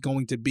cast was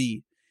going to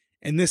be.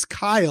 And this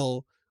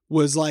Kyle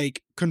was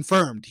like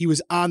confirmed. He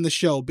was on the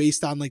show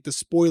based on like the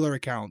spoiler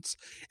accounts,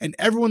 and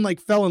everyone like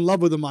fell in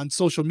love with him on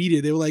social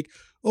media. They were like,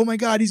 oh my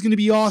God, he's going to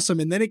be awesome.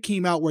 And then it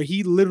came out where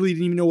he literally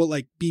didn't even know what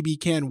like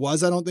BBCAN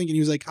was, I don't think. And he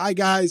was like, hi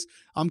guys,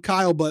 I'm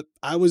Kyle, but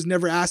I was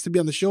never asked to be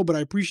on the show, but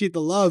I appreciate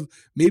the love.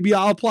 Maybe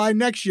I'll apply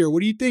next year. What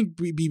do you think,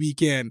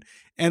 BBCAN?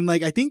 And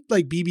like, I think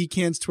like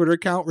BBCAN's Twitter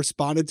account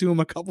responded to him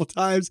a couple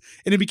times,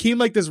 and it became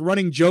like this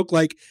running joke.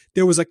 Like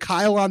there was a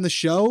Kyle on the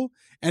show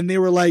and they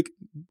were like,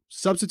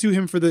 substitute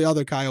him for the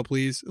other Kyle,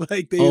 please.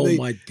 Like they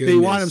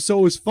want him. So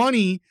it was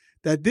funny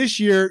that this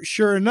year,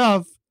 sure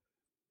enough,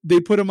 they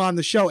put him on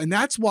the show. And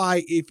that's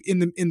why if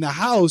in the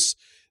house,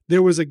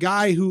 there was a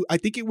guy who, I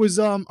think it was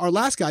our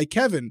last guy,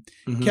 Kevin.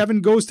 Mm-hmm.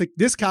 Kevin goes to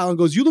this Kyle and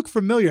goes, you look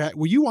familiar.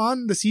 Were you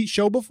on the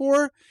show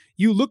before?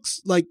 You look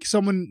like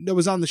someone that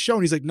was on the show.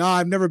 And he's like, no,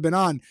 I've never been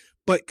on.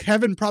 But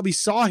Kevin probably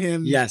saw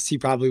him. Yes, he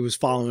probably was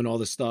following all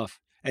the stuff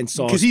and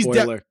saw a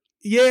spoiler.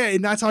 Yeah,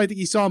 and that's how I think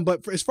he saw him.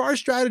 But as far as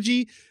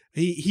strategy,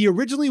 he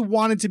originally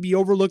wanted to be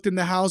overlooked in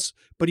the house,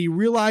 but he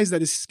realized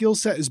that his skill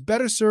set is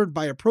better served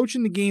by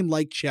approaching the game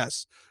like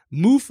chess.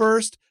 Move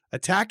first,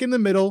 attack in the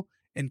middle,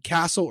 and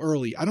castle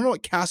early. I don't know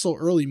what castle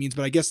early means,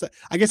 but I guess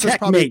that's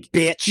probably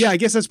bitch. Yeah, I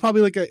guess that's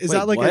probably like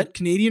a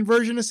Canadian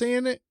version of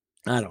saying it?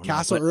 I don't know.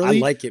 Castle early. I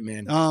like it,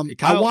 man.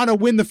 I want to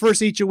win the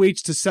first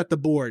HOH to set the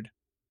board.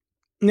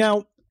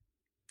 Now,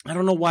 I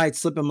don't know why it's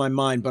slipping my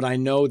mind, but I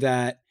know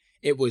that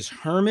it was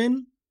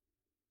Herman,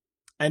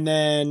 and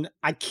then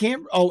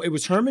it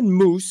was Herman,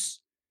 Moose,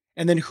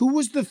 and then who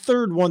was the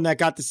third one that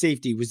got the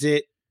safety? Was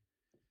it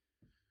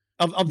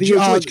of the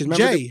HOH?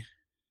 Jay.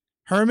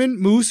 Herman,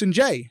 Moose, and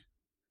Jay.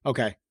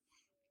 Okay.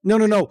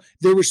 No.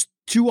 There was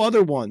two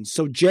other ones.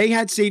 So Jay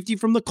had safety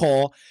from the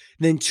call.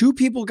 Then two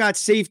people got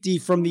safety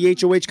from the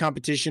HOH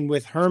competition,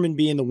 with Herman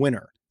being the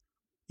winner.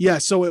 Yeah.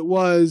 So it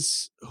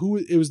was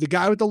the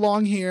guy with the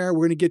long hair.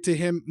 We're going to get to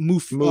him.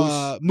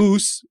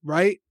 Moose,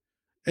 right?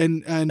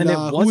 And it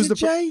who was the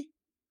Jay?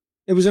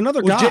 It was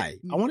another guy.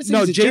 I want to say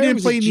no. Jay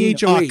didn't play in the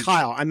HOH.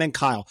 Kyle. I meant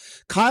Kyle.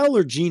 Kyle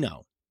or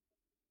Gino?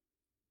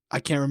 I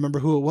can't remember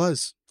who it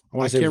was.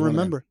 I can't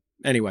remember.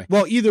 Anyway,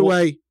 well, either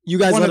way, you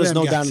guys let us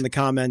know down in the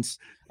comments.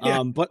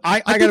 Yeah. But I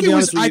gotta be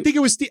honest with you. I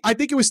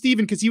think it was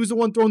Steven because he was the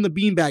one throwing the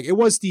beanbag. It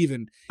was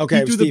Steven. Okay,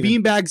 he threw the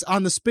beanbags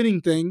on the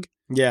spinning thing.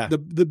 Yeah,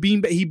 the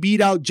bean. He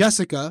beat out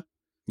Jessica.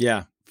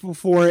 Yeah,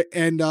 for it,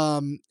 and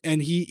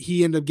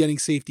he ended up getting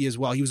safety as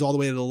well. He was all the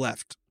way to the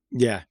left.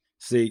 Yeah.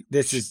 See,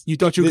 you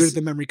thought you were good at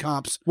the memory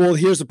comps. Well,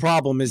 here's the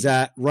problem is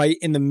that right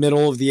in the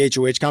middle of the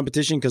HOH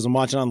competition, because I'm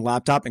watching on the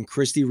laptop and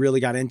Christy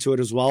really got into it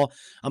as well.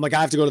 I'm like,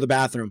 I have to go to the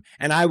bathroom.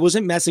 And I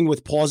wasn't messing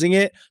with pausing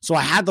it. So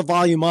I had the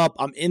volume up.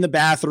 I'm in the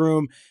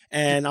bathroom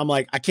and I'm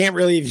like, I can't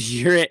really even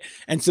hear it.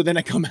 And so then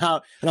I come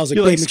out and I was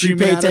like, make sure you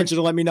pay attention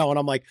to let me know. And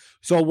I'm like,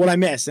 so what I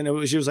missed?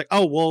 And she was like,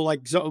 oh, well,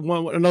 like so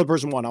another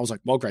person won. I was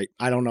like, well, great.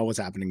 I don't know what's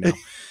happening now.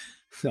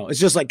 So it's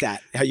just like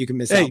that, how you can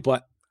miss out.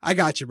 But I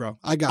got you, bro.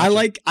 I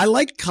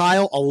like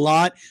Kyle a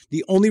lot.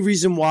 The only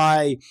reason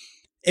why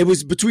it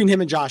was between him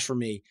and Josh for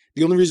me.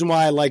 The only reason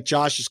why I like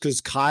Josh is because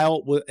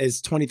Kyle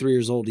is 23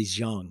 years old. He's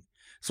young.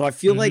 So I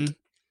feel like,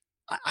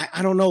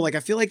 I don't know. Like, I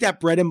feel like that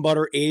bread and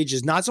butter age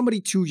is not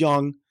somebody too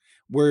young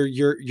where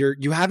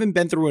you haven't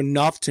been through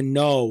enough to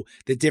know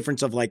the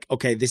difference of like,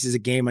 okay, this is a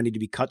game. I need to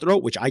be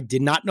cutthroat, which I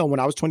did not know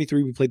when I was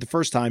 23. We played the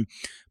first time,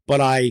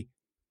 but I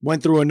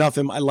went through enough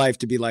in my life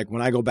to be like,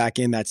 when I go back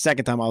in that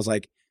second time, I was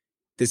like,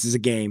 this is a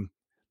game.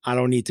 I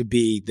don't need to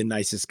be the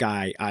nicest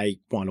guy. I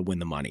want to win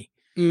the money.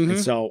 And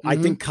so I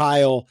think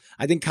Kyle's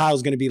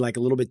going to be like a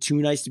little bit too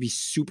nice to be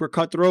super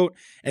cutthroat.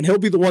 And he'll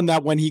be the one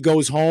that when he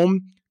goes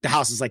home, the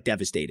house is like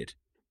devastated.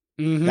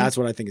 That's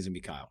what I think is going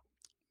to be Kyle.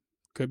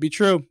 Could be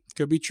true.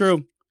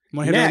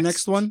 Want to hit our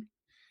next one?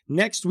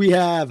 Next, we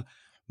have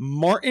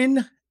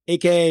Martin,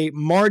 a.k.a.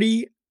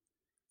 Marty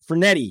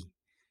Fernetti.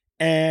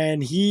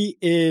 And he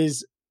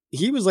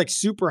was like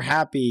super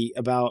happy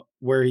about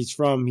where he's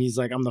from. He's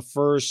like, I'm the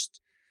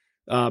first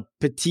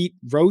petite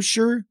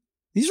rocher.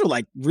 These are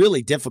like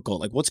really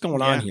difficult. Like, what's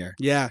going on here?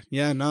 Yeah.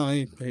 No,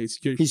 he's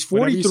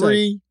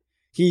 43.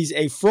 He's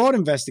a fraud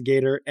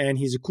investigator and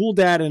he's a cool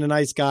dad and a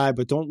nice guy,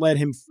 but don't let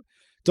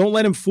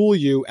him fool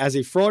you. As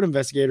a fraud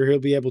investigator, he'll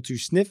be able to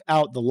sniff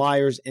out the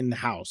liars in the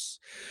house.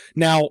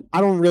 Now, I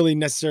don't really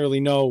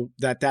necessarily know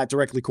that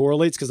directly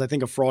correlates because I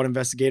think a fraud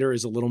investigator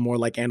is a little more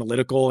like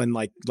analytical and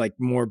like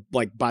more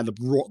like by the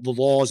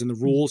laws and the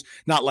rules,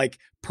 not like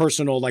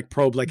personal, like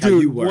probe, like dude, how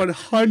you were.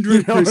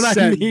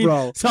 100%,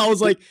 bro. So I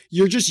was like,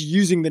 you're just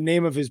using the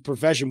name of his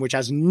profession, which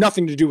has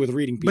nothing to do with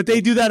reading people. But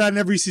they do that on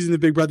every season of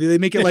Big Brother. They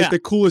make it like the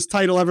coolest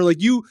title ever. Like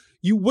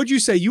what'd you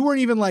say? You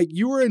weren't even like,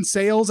 you were in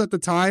sales at the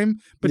time,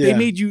 but they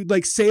made you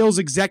like sales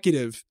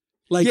executive.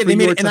 Like, they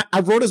made it, and I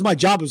wrote as my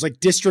job. It was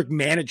like district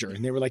manager,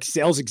 and they were like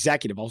sales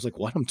executive. I was like,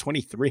 "What? I'm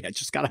 23. I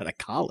just got out of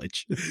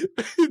college."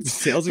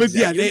 Sales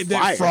executive.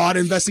 But they're fraud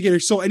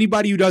investigators. So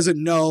anybody who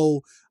doesn't know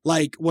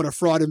like what a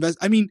fraud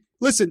I mean,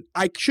 listen,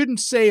 I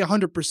shouldn't say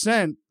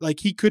 100%.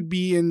 Like he could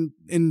be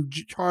in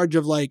charge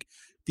of like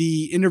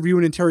the interview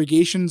and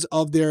interrogations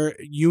of their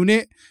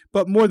unit,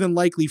 but more than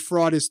likely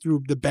fraud is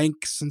through the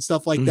banks and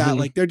stuff like that.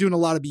 Like they're doing a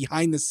lot of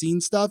behind the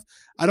scenes stuff.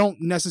 I don't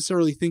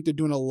necessarily think they're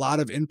doing a lot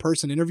of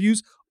in-person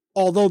interviews.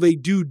 Although they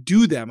do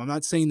them. I'm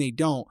not saying they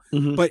don't.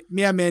 But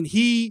yeah, man,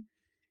 he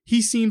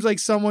seems like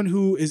someone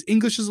who his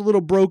English is a little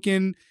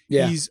broken.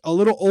 Yeah. He's a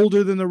little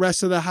older than the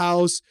rest of the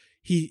house.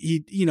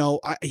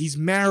 He's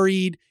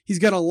married. He's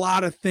got a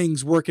lot of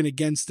things working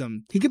against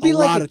him. He could be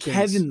like a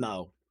Kevin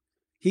though.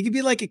 He could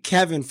be like a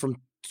Kevin from,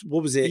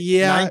 what was it?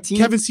 Yeah. 19?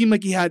 Kevin seemed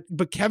like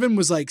but Kevin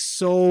was like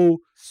so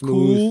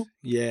smooth. Cool.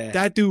 Yeah.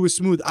 That dude was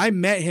smooth. I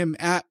met him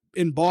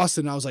in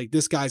Boston. I was like,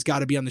 this guy's got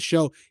to be on the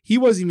show. He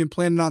wasn't even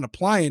planning on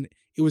applying.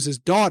 It was his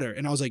daughter.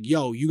 And I was like,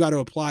 yo, you got to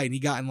apply. And he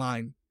got in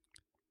line.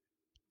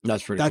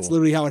 That's pretty That's cool.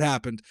 literally how it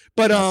happened.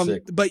 But,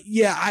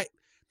 yeah,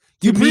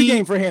 you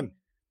pregame for him.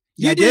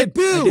 You did.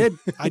 Boo.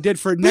 I did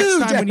for next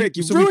time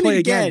when we play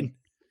again.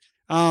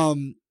 But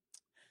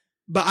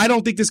I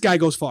don't think this guy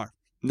goes far.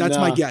 That's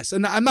my guess.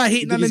 And I'm not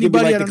hating on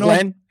anybody. Like I don't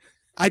know.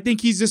 I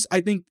think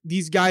I think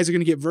these guys are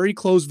going to get very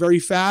close very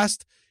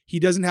fast. He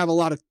doesn't have a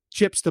lot of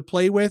chips to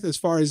play with as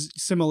far as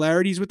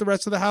similarities with the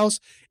rest of the house.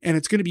 And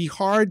it's going to be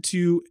hard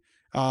to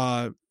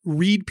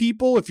read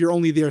people if you're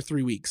only there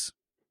 3 weeks.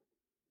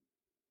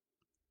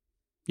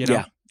 You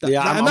know?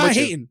 Yeah. I'm not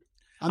hating.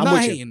 I'm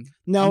not hating.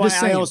 No,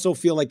 I also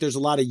feel like there's a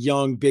lot of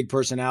young, big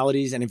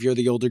personalities. And if you're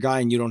the older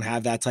guy and you don't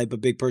have that type of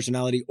big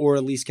personality, or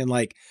at least can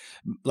like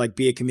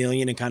be a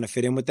chameleon and kind of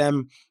fit in with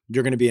them,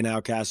 you're going to be an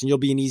outcast and you'll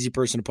be an easy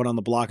person to put on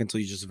the block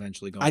until you just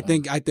eventually go. I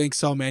think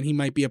so, man. He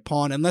might be a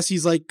pawn unless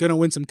he's like going to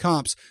win some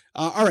comps.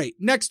 All right.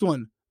 Next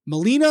one.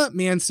 Melina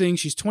Mansing.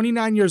 She's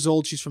 29 years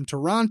old. She's from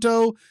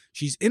Toronto.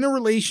 She's in a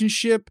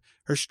relationship.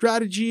 Her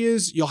strategy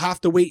is you'll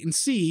have to wait and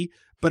see,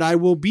 but I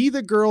will be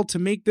the girl to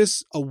make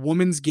this a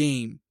woman's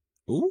game.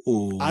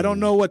 Ooh. I don't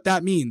know what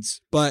that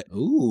means, but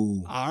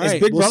ooh. All right.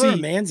 Is Big Brother a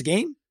man's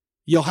game?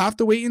 You'll have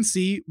to wait and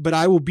see, but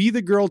I will be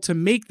the girl to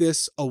make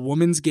this a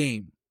woman's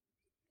game.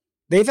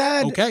 They've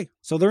had, okay.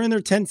 So they're in their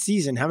 10th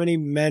season. How many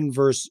male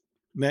versus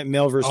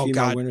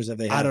female winners have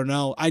they had? I don't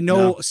know. I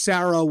know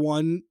Sarah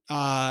won.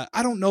 I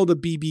don't know the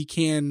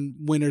BBCAN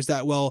winners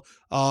that well.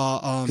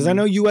 Because I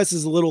know US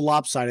is a little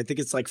lopsided. I think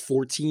it's like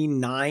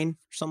 14-9 or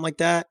something like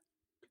that.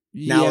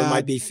 Now it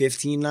might be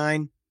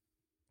 15-9.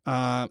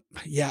 Yeah,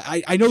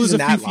 I know there's a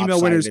few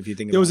female winners. If you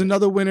think there was it.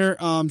 Another winner.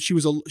 I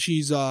think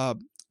she's a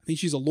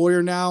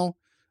lawyer now.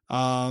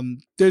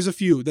 There's a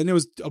few. Then there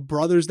was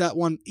brothers that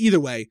won. Either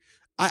way,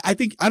 I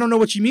think I don't know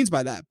what she means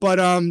by that, but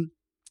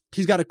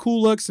she's got a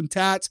cool look, some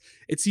tats.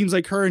 It seems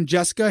like her and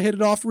Jessica hit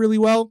it off really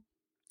well.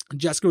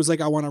 Jessica was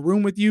like, "I want a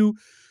room with you,"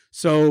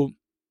 so.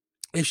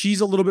 If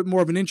she's a little bit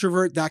more of an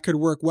introvert, that could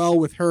work well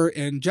with her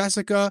and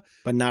Jessica.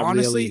 But not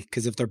really,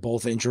 because if they're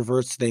both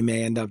introverts, they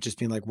may end up just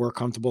being like, we're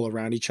comfortable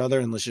around each other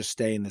and let's just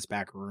stay in this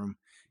back room.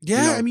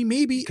 Yeah, I mean,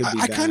 maybe.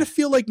 I kind of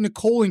feel like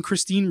Nicole and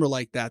Christine were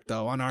like that,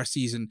 though, on our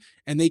season.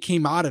 And they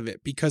came out of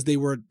it because they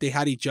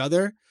had each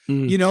other.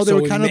 They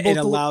were kind of both. It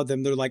allowed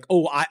them. They're like,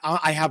 oh,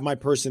 I have my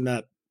person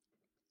that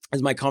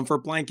is my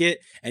comfort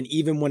blanket. And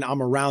even when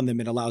I'm around them,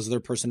 it allows their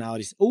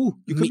personalities. Oh,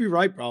 you could be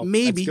right, bro.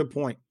 Maybe. That's a good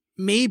point.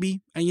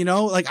 Maybe. And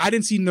like I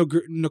didn't see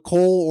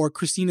Nicole or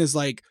Christine as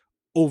like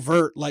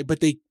overt, like, but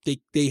they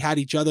had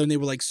each other and they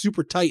were like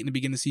super tight in the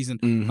beginning of the season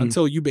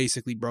until you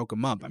basically broke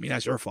them up. I mean,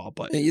 that's your fault,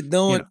 but you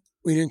know what?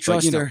 We didn't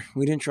trust her.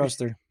 We didn't trust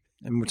her.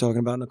 And we're talking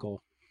about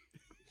Nicole.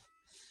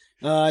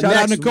 Shout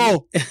out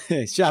Nicole.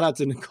 Shout out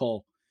to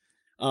Nicole.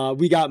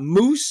 We got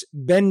Moose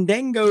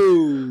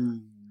Bendengo.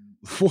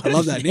 I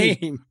love that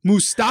name.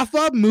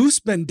 Mustafa Moose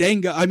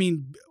Bendenga. I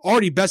mean,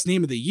 already best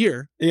name of the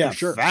year. Yeah,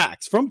 sure.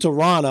 Facts. From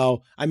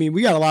Toronto. I mean,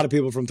 we got a lot of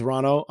people from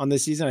Toronto on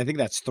this season. I think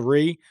that's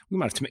 3. We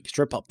might have to make a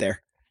trip up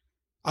there.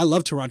 I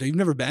love Toronto. You've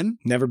never been?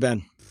 Never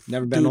been.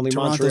 Dude, only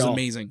Toronto's Montreal.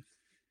 Amazing.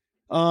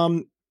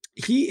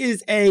 He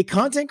is a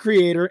content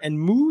creator,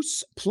 and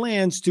Moose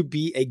plans to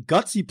be a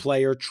gutsy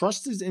player,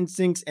 trust his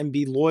instincts, and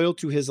be loyal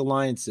to his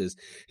alliances.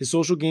 His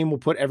social game will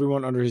put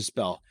everyone under his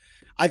spell.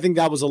 I think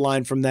that was a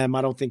line from them.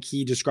 I don't think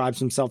he describes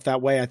himself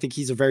that way. I think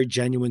he's a very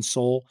genuine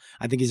soul.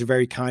 I think he's a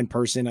very kind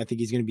person. I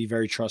think he's going to be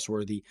very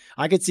trustworthy.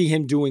 I could see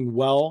him doing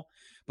well,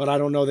 but I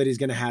don't know that he's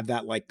going to have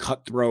that like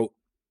cutthroat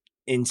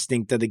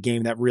instinct of the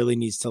game that really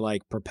needs to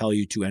like propel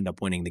you to end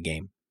up winning the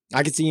game.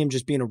 I could see him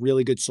just being a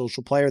really good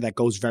social player that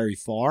goes very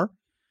far.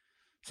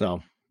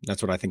 So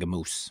that's what I think of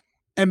Moose.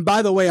 And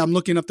by the way, I'm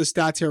looking up the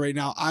stats here right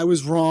now. I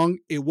was wrong.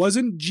 It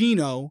wasn't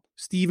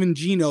Steven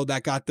Gino,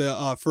 that got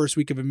the first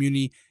week of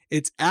immunity.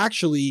 It's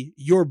actually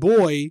your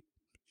boy.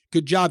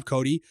 Good job,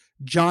 Cody.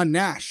 John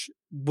Nash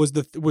was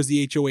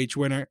the HOH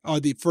winner, or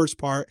the first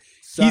part.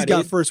 He's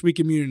got first week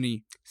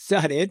immunity.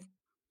 Sadid.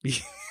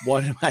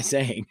 What am I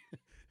saying?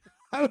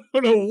 I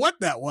don't know what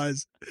that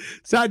was.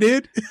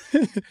 Sadid.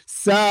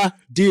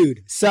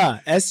 Dude.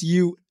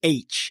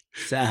 S-U-H.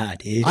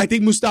 Sadid. I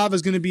think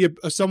Mustafa's going to be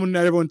someone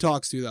that everyone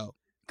talks to, though.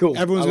 Cool.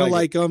 Everyone's going to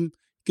like him.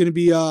 Going to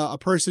be a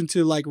person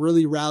to like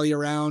really rally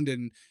around,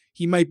 and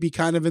he might be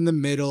kind of in the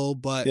middle,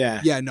 but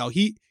no,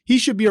 he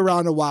should be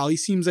around a while. He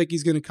seems like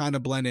he's going to kind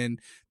of blend in.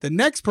 The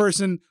next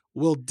person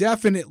will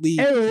definitely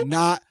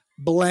not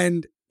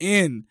blend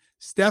in.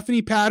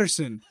 Stephanie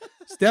Patterson.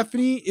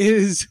 Stephanie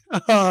is,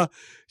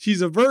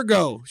 she's a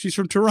Virgo. She's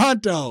from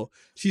Toronto.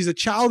 She's a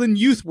child and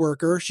youth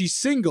worker. She's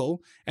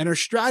single, and her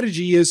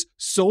strategy is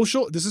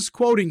social. This is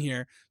quoting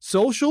here.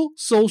 Social.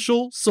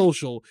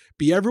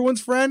 Be everyone's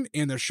friend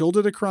and their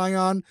shoulder to cry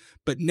on,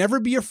 but never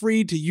be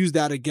afraid to use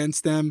that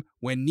against them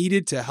when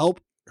needed to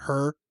help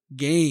her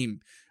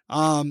game.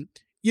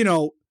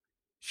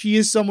 She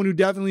is someone who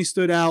definitely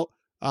stood out.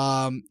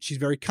 She's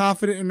very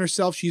confident in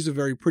herself. She's a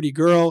very pretty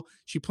girl.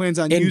 She plans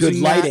on using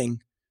good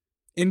lighting.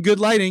 In good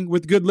lighting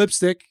with good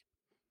lipstick.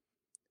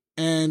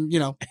 And,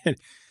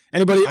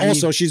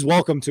 she's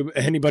welcome to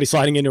anybody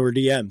sliding into her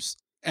DMs.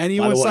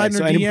 Anyone sliding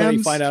her DMs. Anybody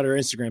find out her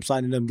Instagram,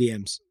 sliding them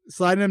DMs.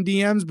 Sliding them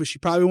DMs, but she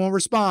probably won't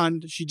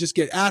respond. She just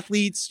get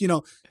athletes.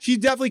 She's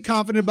definitely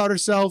confident about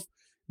herself.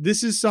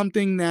 This is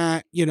something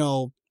that,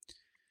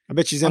 I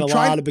bet she's in a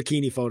lot of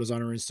bikini photos on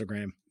her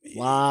Instagram. A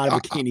lot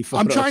of bikini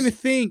photos. I'm trying to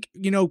think,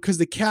 because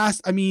the cast,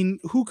 I mean,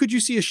 who could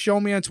you see a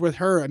showmance with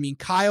her? I mean,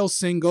 Kyle's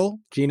single.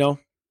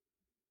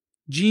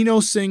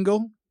 Gino's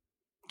single.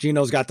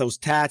 Gino's got those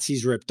tats.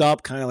 He's ripped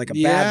up, kind of like a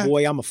bad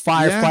boy. I'm a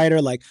firefighter.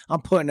 Yeah. Like,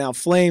 I'm putting out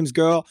flames,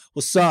 girl.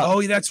 What's up?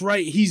 Oh, that's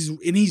right.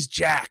 He's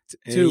jacked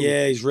too.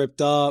 Yeah, he's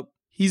ripped up.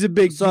 He's a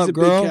big, girl? Big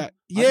cat.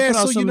 Yeah,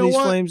 so you know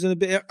what? Flames in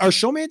are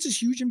showmances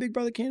huge in Big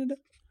Brother Canada?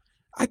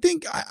 I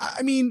think,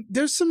 I mean,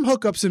 there's some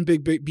hookups in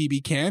Big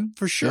BBCAN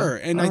for sure.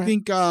 Yeah. And I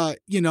think,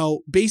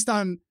 based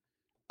on,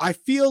 I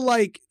feel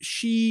like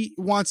she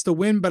wants to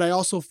win, but I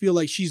also feel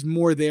like she's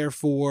more there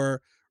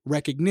for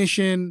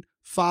recognition,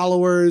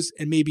 followers,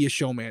 and maybe a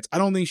showmance. I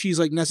don't think she's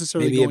like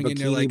necessarily going in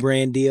there like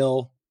brand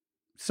deal.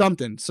 Some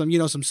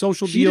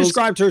social deals. She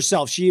described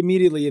herself. She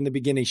immediately in the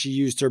beginning, she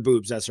used her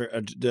boobs as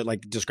her,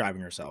 like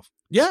describing herself.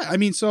 Yeah. I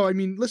mean,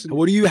 listen.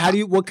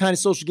 What kind of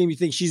social game you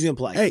think she's going to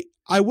play? Hey,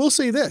 I will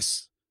say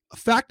this. A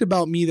fact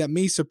about me that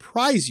may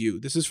surprise you.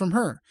 This is from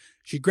her.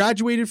 She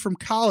graduated from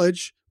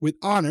college with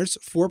honors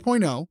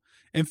 4.0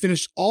 and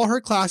finished all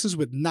her classes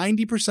with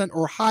 90%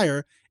 or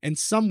higher, and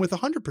some with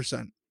 100%.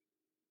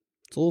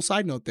 It's a little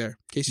side note there, in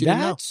case you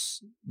didn't know.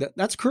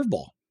 That's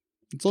curveball.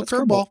 It's a little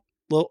curveball.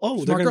 Well,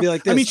 they're going to be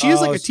like this. I mean, she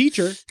is like a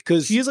teacher.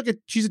 Because she's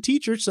a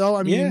teacher. So,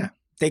 I mean. Yeah.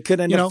 They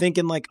could end up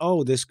thinking like,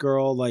 oh, this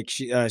girl, like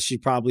she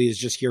probably is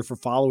just here for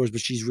followers,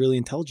 but she's really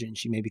intelligent.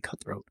 She may be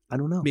cutthroat. I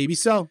don't know. Maybe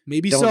so.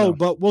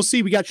 But we'll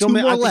see. We got two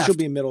more left. I think she'll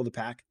be in middle of the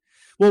pack.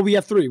 Well, we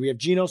have 3. We have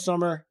Gino,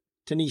 Summer,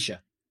 Tanisha.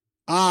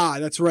 Ah,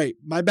 that's right.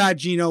 My bad,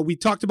 Gino. We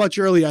talked about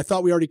you earlier. I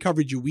thought we already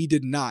covered you. We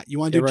did not. You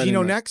want to do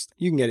Gino next?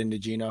 You can get into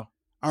Gino.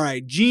 All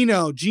right,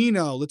 Gino.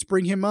 Let's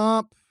bring him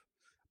up.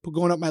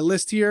 Going up my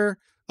list here.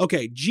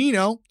 Okay,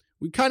 Gino.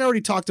 We kind of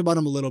already talked about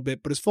him a little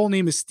bit, but his full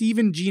name is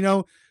Stephen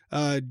Gino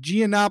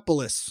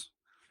Giannopoulos.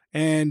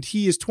 And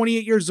he is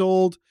 28 years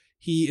old.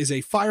 He is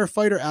a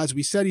firefighter. As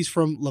we said, he's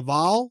from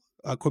Laval,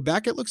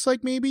 Quebec, it looks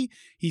like maybe.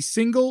 He's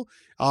single.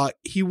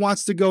 He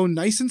wants to go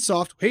nice and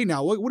soft. Hey,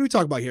 now, what are we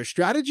talking about here?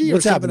 Strategy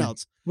or something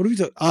else? What are we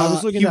talking about? I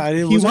was looking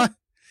at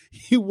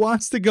he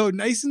wants to go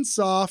nice and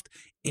soft,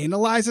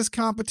 analyze his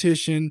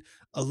competition,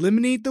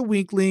 eliminate the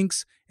weak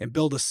links, and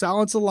build a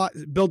solid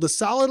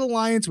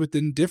alliance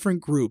within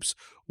different groups.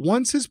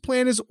 Once his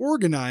plan is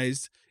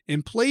organized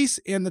in place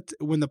and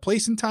when the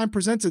place and time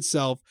presents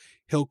itself,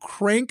 he'll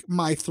crank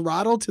my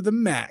throttle to the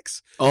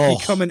max.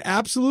 Become an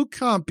absolute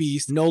comp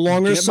beast. No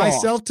longer get soft.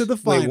 Myself to the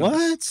finals. Wait,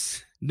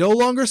 what? No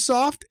longer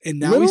soft, and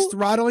now he's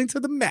throttling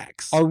to the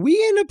max. Are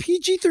we in a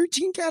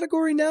PG-13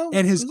 category now?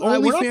 And his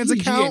OnlyFans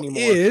account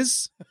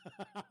is...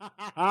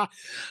 I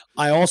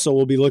also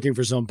will be looking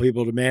for some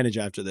people to manage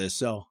after this,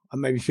 so I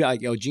may be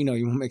like, yo, Gino,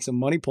 you want to make some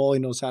money?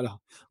 Paulie knows how to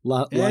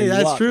line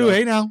that's true.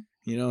 Hey, now.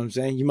 You know what I'm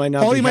saying? You might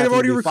not. Paulie might have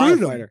already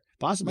recruited him.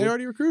 Possibly. Might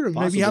already recruited him.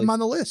 Possibly. Maybe have him on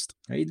the list.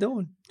 How you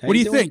doing? What do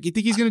you think? You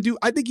think he's going to do?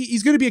 I think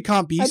he's going to be a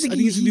comp beast. I think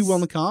he's going to do well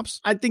in the comps.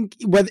 I think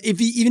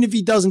even if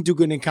he doesn't do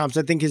good in comps,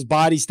 I think his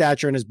body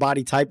stature and his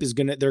body type they're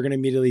going to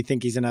immediately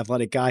think he's an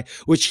athletic guy,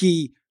 which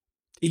he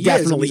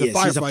definitely is.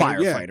 He's a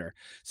firefighter. Yeah.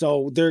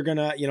 So they're going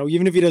to,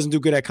 even if he doesn't do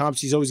good at comps,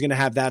 he's always going to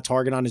have that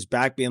target on his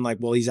back being like,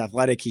 well, he's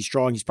athletic, he's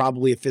strong, he's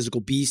probably a physical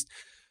beast.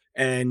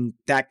 And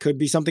that could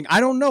be something. I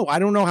don't know. I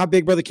don't know how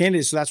Big Brother Canada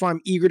is. So that's why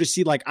I'm eager to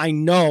see, I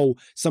know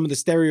some of the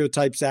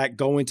stereotypes that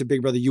go into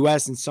Big Brother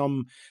US and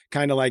some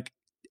kind of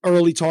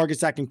early targets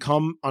that can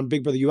come on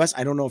Big Brother US.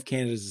 I don't know if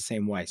Canada is the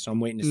same way. So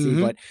I'm waiting to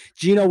see. But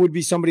Gino would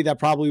be somebody that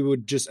probably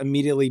would just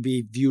immediately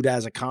be viewed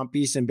as a comp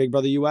piece in Big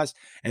Brother US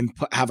and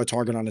have a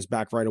target on his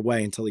back right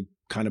away until he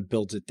kind of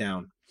builds it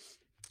down.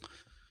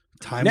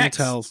 Time will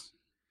tell.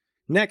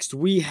 Next,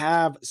 we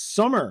have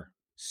Summer.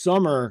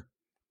 Summer,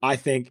 I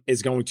think,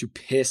 is going to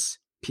piss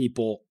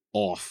people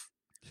off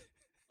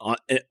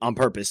on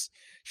purpose.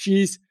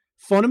 She's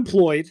fun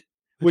employed,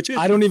 which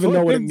I don't even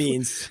know what it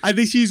means. I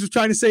think she's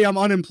trying to say I'm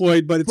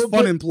unemployed, but it's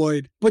fun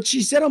employed. But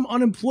she said I'm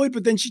unemployed,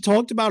 but then she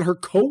talked about her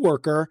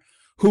coworker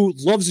who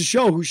loves the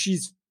show, who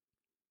she's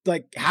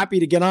happy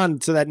to get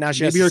on so that now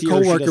she has to see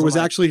her coworker was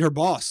actually her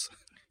boss.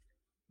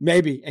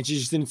 Maybe, and she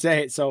just didn't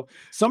say it. So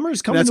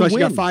Summer's coming to win. That's why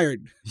she got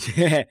fired.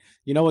 Yeah.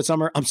 You know what,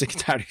 Summer? I'm sick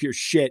and tired of your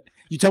shit.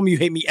 You tell me you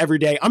hate me every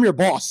day. I'm your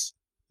boss.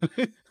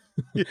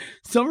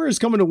 Summer is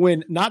coming to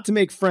win, not to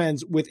make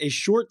friends, with a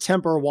short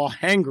temper while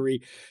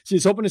hangry.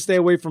 She's hoping to stay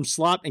away from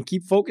slop and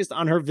keep focused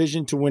on her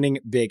vision to winning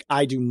big.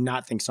 I do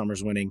not think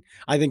Summer's winning.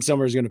 I think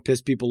Summer is going to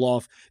piss people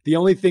off. The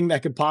only thing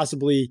that could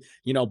possibly,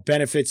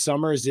 benefit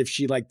Summer is if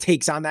she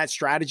takes on that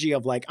strategy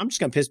of I'm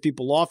just going to piss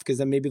people off because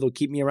then maybe they'll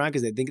keep me around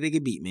because they think they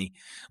could beat me.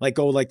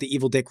 Go the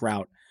evil dick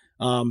route.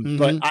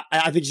 But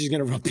I think she's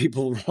going to rub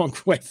people the wrong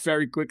way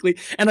very quickly.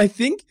 And I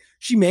think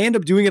she may end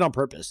up doing it on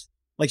purpose.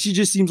 She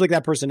just seems like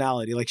that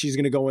personality. She's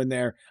going to go in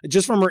there.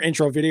 Just from her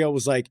intro video, it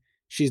was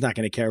she's not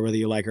going to care whether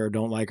you like her or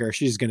don't like her.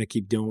 She's going to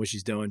keep doing what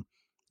she's doing,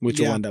 which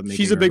will end up making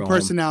she's a big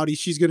personality. Home.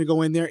 She's going to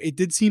go in there. It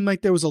did seem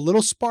like there was a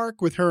little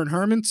spark with her and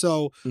Herman.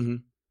 So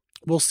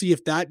we'll see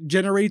if that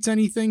generates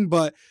anything.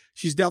 But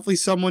she's definitely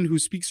someone who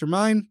speaks her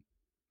mind.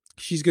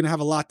 She's going to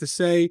have a lot to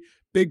say.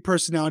 Big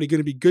personality, going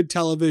to be good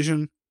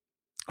television.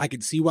 I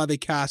can see why they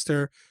cast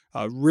her.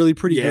 Really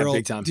pretty girl.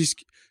 Big time.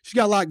 She's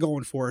got a lot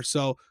going for her.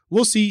 So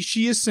we'll see.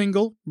 She is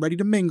single, ready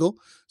to mingle.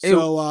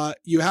 So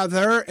you have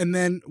her. And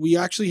then we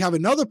actually have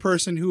another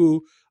person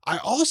who I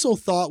also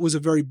thought was a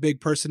very big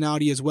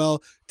personality as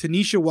well.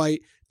 Tanisha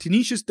White.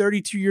 Tanisha's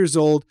 32 years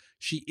old.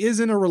 She is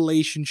in a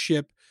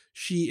relationship.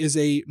 She is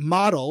a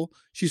model.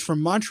 She's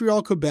from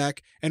Montreal,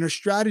 Quebec, and her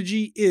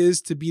strategy is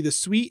to be the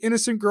sweet,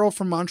 innocent girl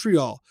from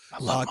Montreal. I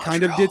love Montreal.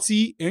 Kind of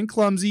ditzy and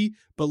clumsy,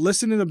 but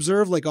listen and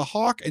observe like a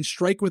hawk and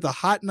strike with a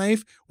hot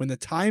knife when the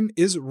time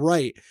is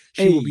right.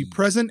 She will be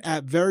present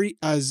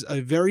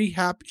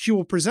she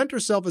will present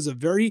herself as a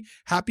very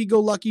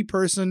happy-go-lucky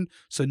person,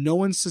 so no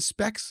one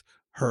suspects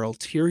her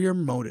ulterior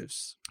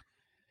motives.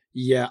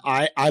 Yeah,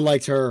 I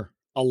liked her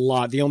a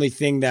lot. The only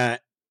thing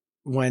that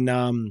when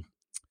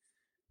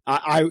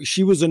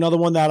She was another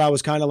one that I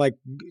was kind of like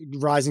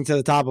rising to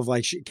the top of,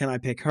 like, can I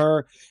pick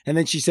her? And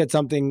then she said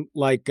something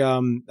like, I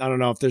don't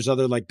know if there's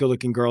other like good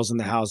looking girls in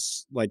the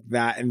house like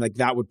that. And like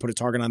that would put a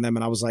target on them.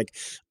 And I was like,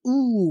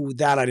 ooh,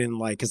 that I didn't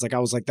like. Cause like, I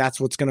was like, that's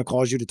what's going to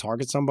cause you to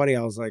target somebody.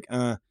 I was like,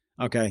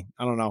 okay.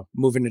 I don't know.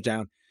 Moving it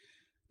down.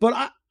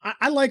 But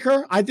I like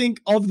her. I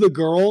think of the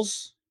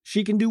girls,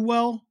 she can do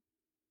well.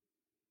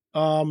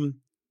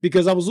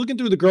 Because I was looking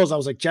through the girls, I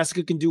was like,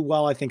 Jessica can do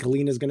well. I think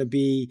Alina's going to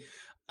be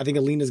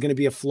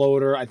a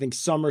floater. I think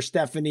Summer,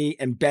 Stephanie,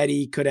 and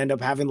Betty could end up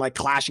having like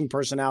clashing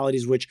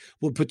personalities, which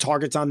will put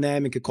targets on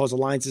them and could cause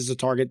alliances to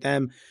target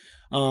them.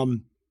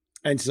 And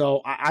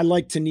so I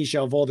like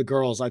Tanisha of all the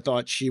girls. I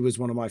thought she was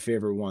one of my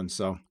favorite ones.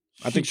 So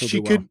I think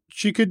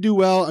she could do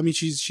well. I mean,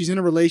 she's in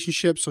a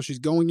relationship, so she's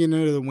going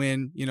into the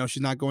win. You know,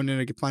 she's not going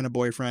in to find a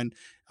boyfriend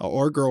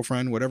or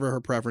girlfriend, whatever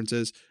her preference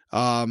is.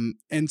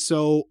 And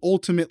so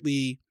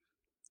ultimately,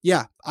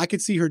 yeah, I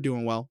could see her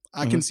doing well.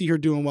 I can see her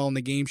doing well in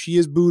the game. She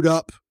is booed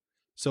up,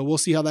 so we'll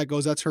see how that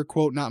goes. That's her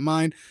quote, not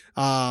mine.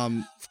 But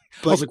I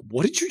was like,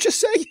 "What did you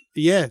just say?"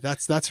 Yeah,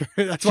 that's her.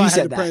 That's why I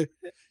had to pray.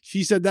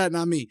 She said that,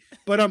 not me.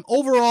 But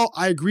overall,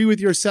 I agree with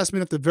your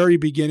assessment at the very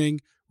beginning.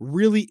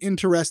 Really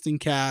interesting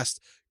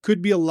cast.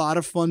 Could be a lot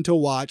of fun to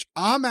watch.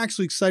 I'm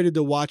actually excited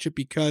to watch it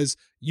because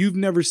you've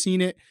never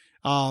seen it.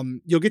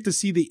 You'll get to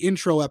see the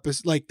intro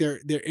episode, like their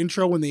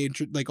intro when they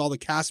like all the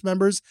cast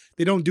members.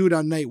 They don't do it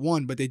on night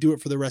one, but they do it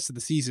for the rest of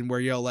the season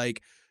where you'll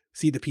like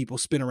see the people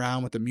spin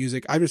around with the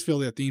music. I just feel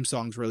their theme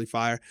song's really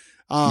fire.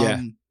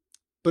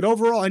 But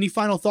overall, any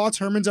final thoughts?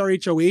 Herman's our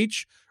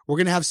HOH. We're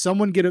going to have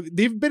someone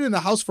they've been in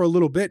the house for a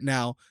little bit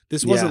now.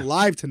 This wasn't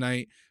live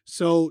tonight.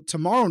 So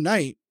tomorrow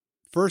night,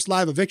 first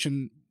live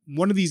eviction,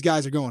 one of these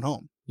guys are going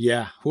home.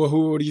 Yeah.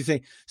 Who do you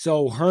think?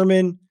 So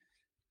Herman,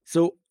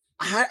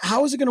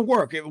 how is it going to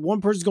work? If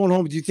one person's going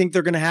home, do you think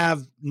they're going to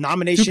have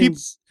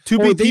nominations?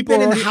 They've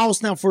been in the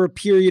house now for a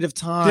period of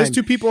time. There's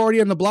two people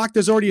already on the block.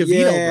 There's already a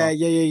veto.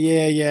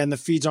 Yeah. And the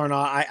feeds aren't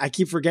on. I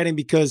keep forgetting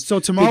because so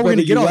tomorrow we're going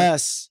to get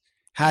US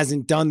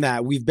hasn't done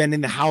that. We've been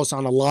in the house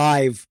on a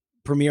live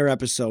premiere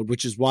episode,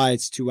 which is why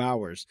it's 2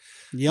 hours.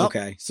 Yep.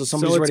 Okay. So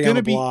somebody's already on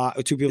the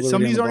block. Two people.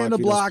 Somebody's already on the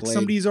block.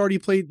 Somebody's already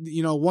played.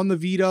 Won the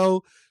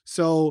veto.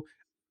 So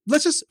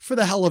let's just, for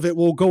the hell of it,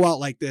 we'll go out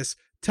like this.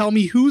 Tell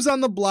me who's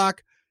on the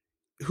block.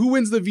 Who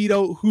wins the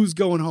veto? Who's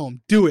going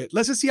home? Do it.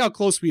 Let's just see how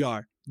close we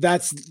are.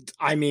 That's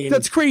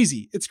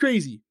crazy. It's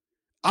crazy.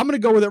 I'm going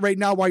to go with it right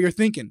now while you're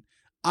thinking.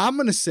 I'm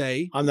going to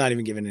say... I'm not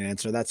even giving an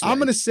answer. I'm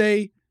going to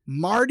say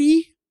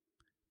Marty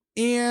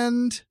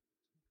and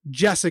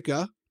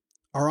Jessica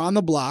are on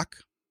the block.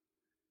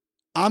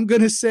 I'm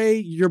going to say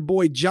your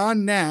boy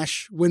John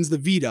Nash wins the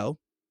veto.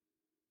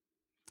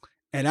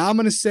 And I'm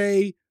going to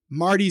say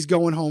Marty's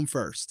going home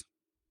first.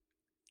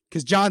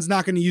 Because John's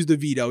not going to use the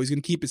veto. He's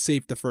going to keep it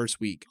safe the first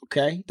week.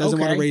 Okay. Doesn't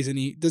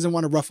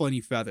want to ruffle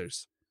any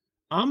feathers.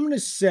 I'm going to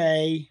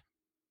say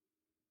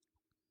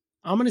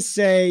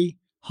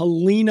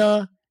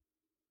Helena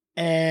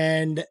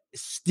and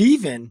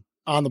Steven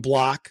on the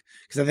block.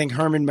 Because I think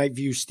Herman might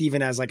view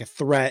Steven as like a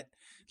threat.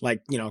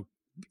 Like,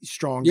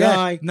 strong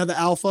guy. Another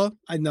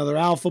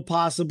alpha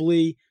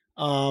possibly.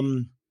 So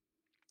I'm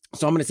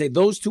going to say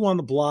those two on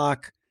the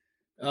block.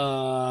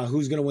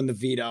 Who's going to win the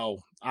veto?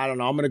 I don't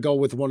know. I'm going to go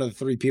with one of the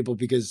three people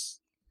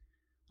because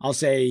I'll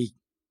say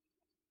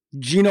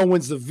Gino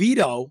wins the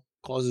veto,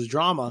 causes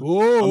drama.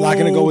 Whoa. I'm not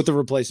going to go with the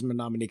replacement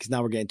nominee because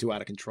now we're getting too out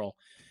of control.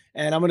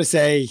 And I'm going to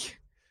say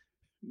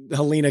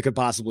Helena could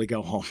possibly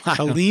go home.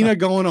 Helena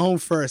going home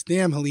first.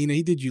 Damn, Helena,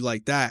 he did you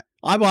like that.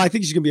 I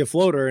think she's going to be a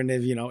floater. And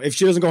if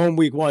she doesn't go home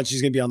week one,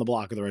 she's going to be on the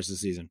block for the rest of the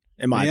season,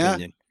 in my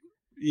opinion.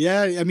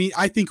 Yeah, I mean,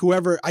 I think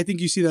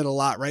you see that a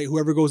lot, right?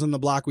 Whoever goes on the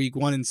block week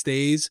one and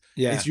stays,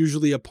 it's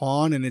usually a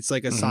pawn, and it's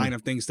like a sign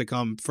of things to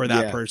come for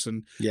that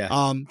person. Yeah,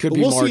 but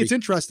we'll see. It's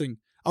interesting.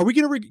 Are we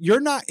gonna? You're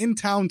not in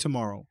town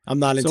tomorrow. I'm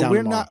not in town.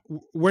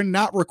 We're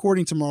not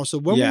recording tomorrow. So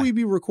when will we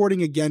be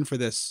recording again for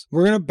this?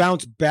 We're gonna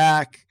bounce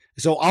back.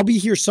 So I'll be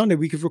here Sunday.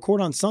 We could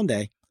record on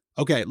Sunday.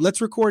 Okay, let's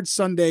record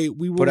Sunday.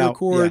 We will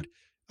record.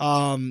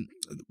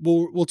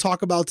 We'll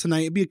talk about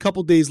tonight. It'll be a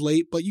couple days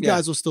late, but you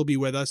guys will still be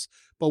with us.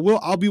 But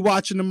I'll be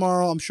watching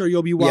tomorrow. I'm sure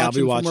you'll be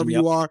watching, from wherever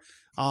you are.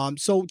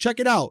 So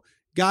check it out.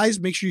 Guys,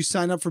 make sure you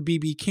sign up for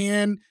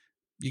BBCAN.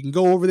 You can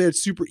go over there.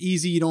 It's super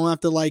easy. You don't have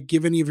to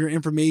give any of your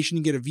information.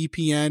 You get a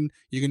VPN.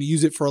 You're going to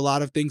use it for a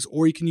lot of things,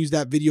 or you can use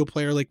that video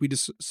player like we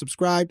just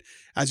subscribed.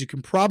 As you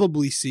can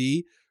probably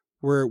see,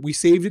 where we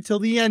saved it till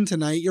the end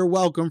tonight. You're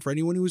welcome for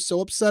anyone who was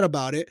so upset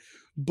about it.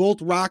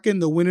 Both rocking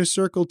the Winner's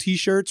Circle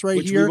t-shirts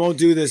here. We won't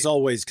do this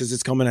always because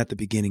it's coming at the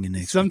beginning of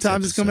next.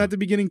 Sometimes it's coming at the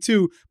beginning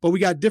too, but we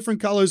got different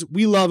colors.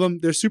 We love them.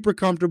 They're super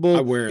comfortable.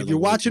 If you're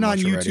watching on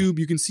YouTube,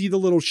 you can see the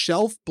little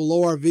shelf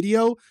below our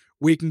video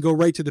where you can go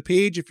right to the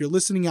page. If you're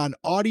listening on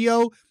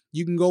audio,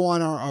 you can go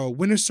on our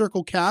Winner's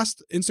Circle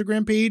Cast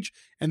Instagram page,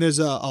 and there's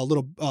a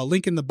little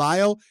link in the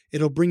bio.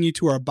 It'll bring you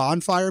to our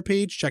bonfire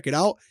page. Check it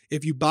out.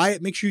 If you buy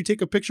it, make sure you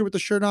take a picture with the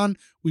shirt on.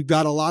 We've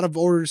got a lot of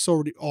orders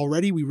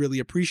already. We really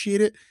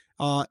appreciate it.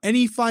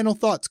 Any final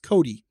thoughts,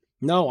 Cody?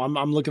 No,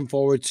 I'm looking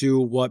forward to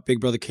what Big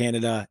Brother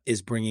Canada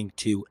is bringing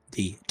to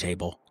the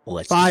table.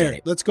 Let's Fire.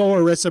 Let's go,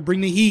 Arissa. Bring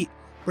the heat.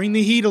 Bring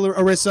the heat,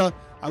 Arissa.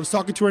 I was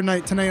talking to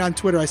her tonight on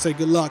Twitter. I said,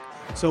 good luck.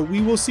 So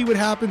we will see what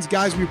happens.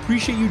 Guys, we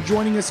appreciate you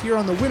joining us here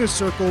on the Winner's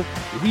Circle.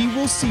 We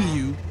will see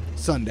you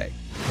Sunday.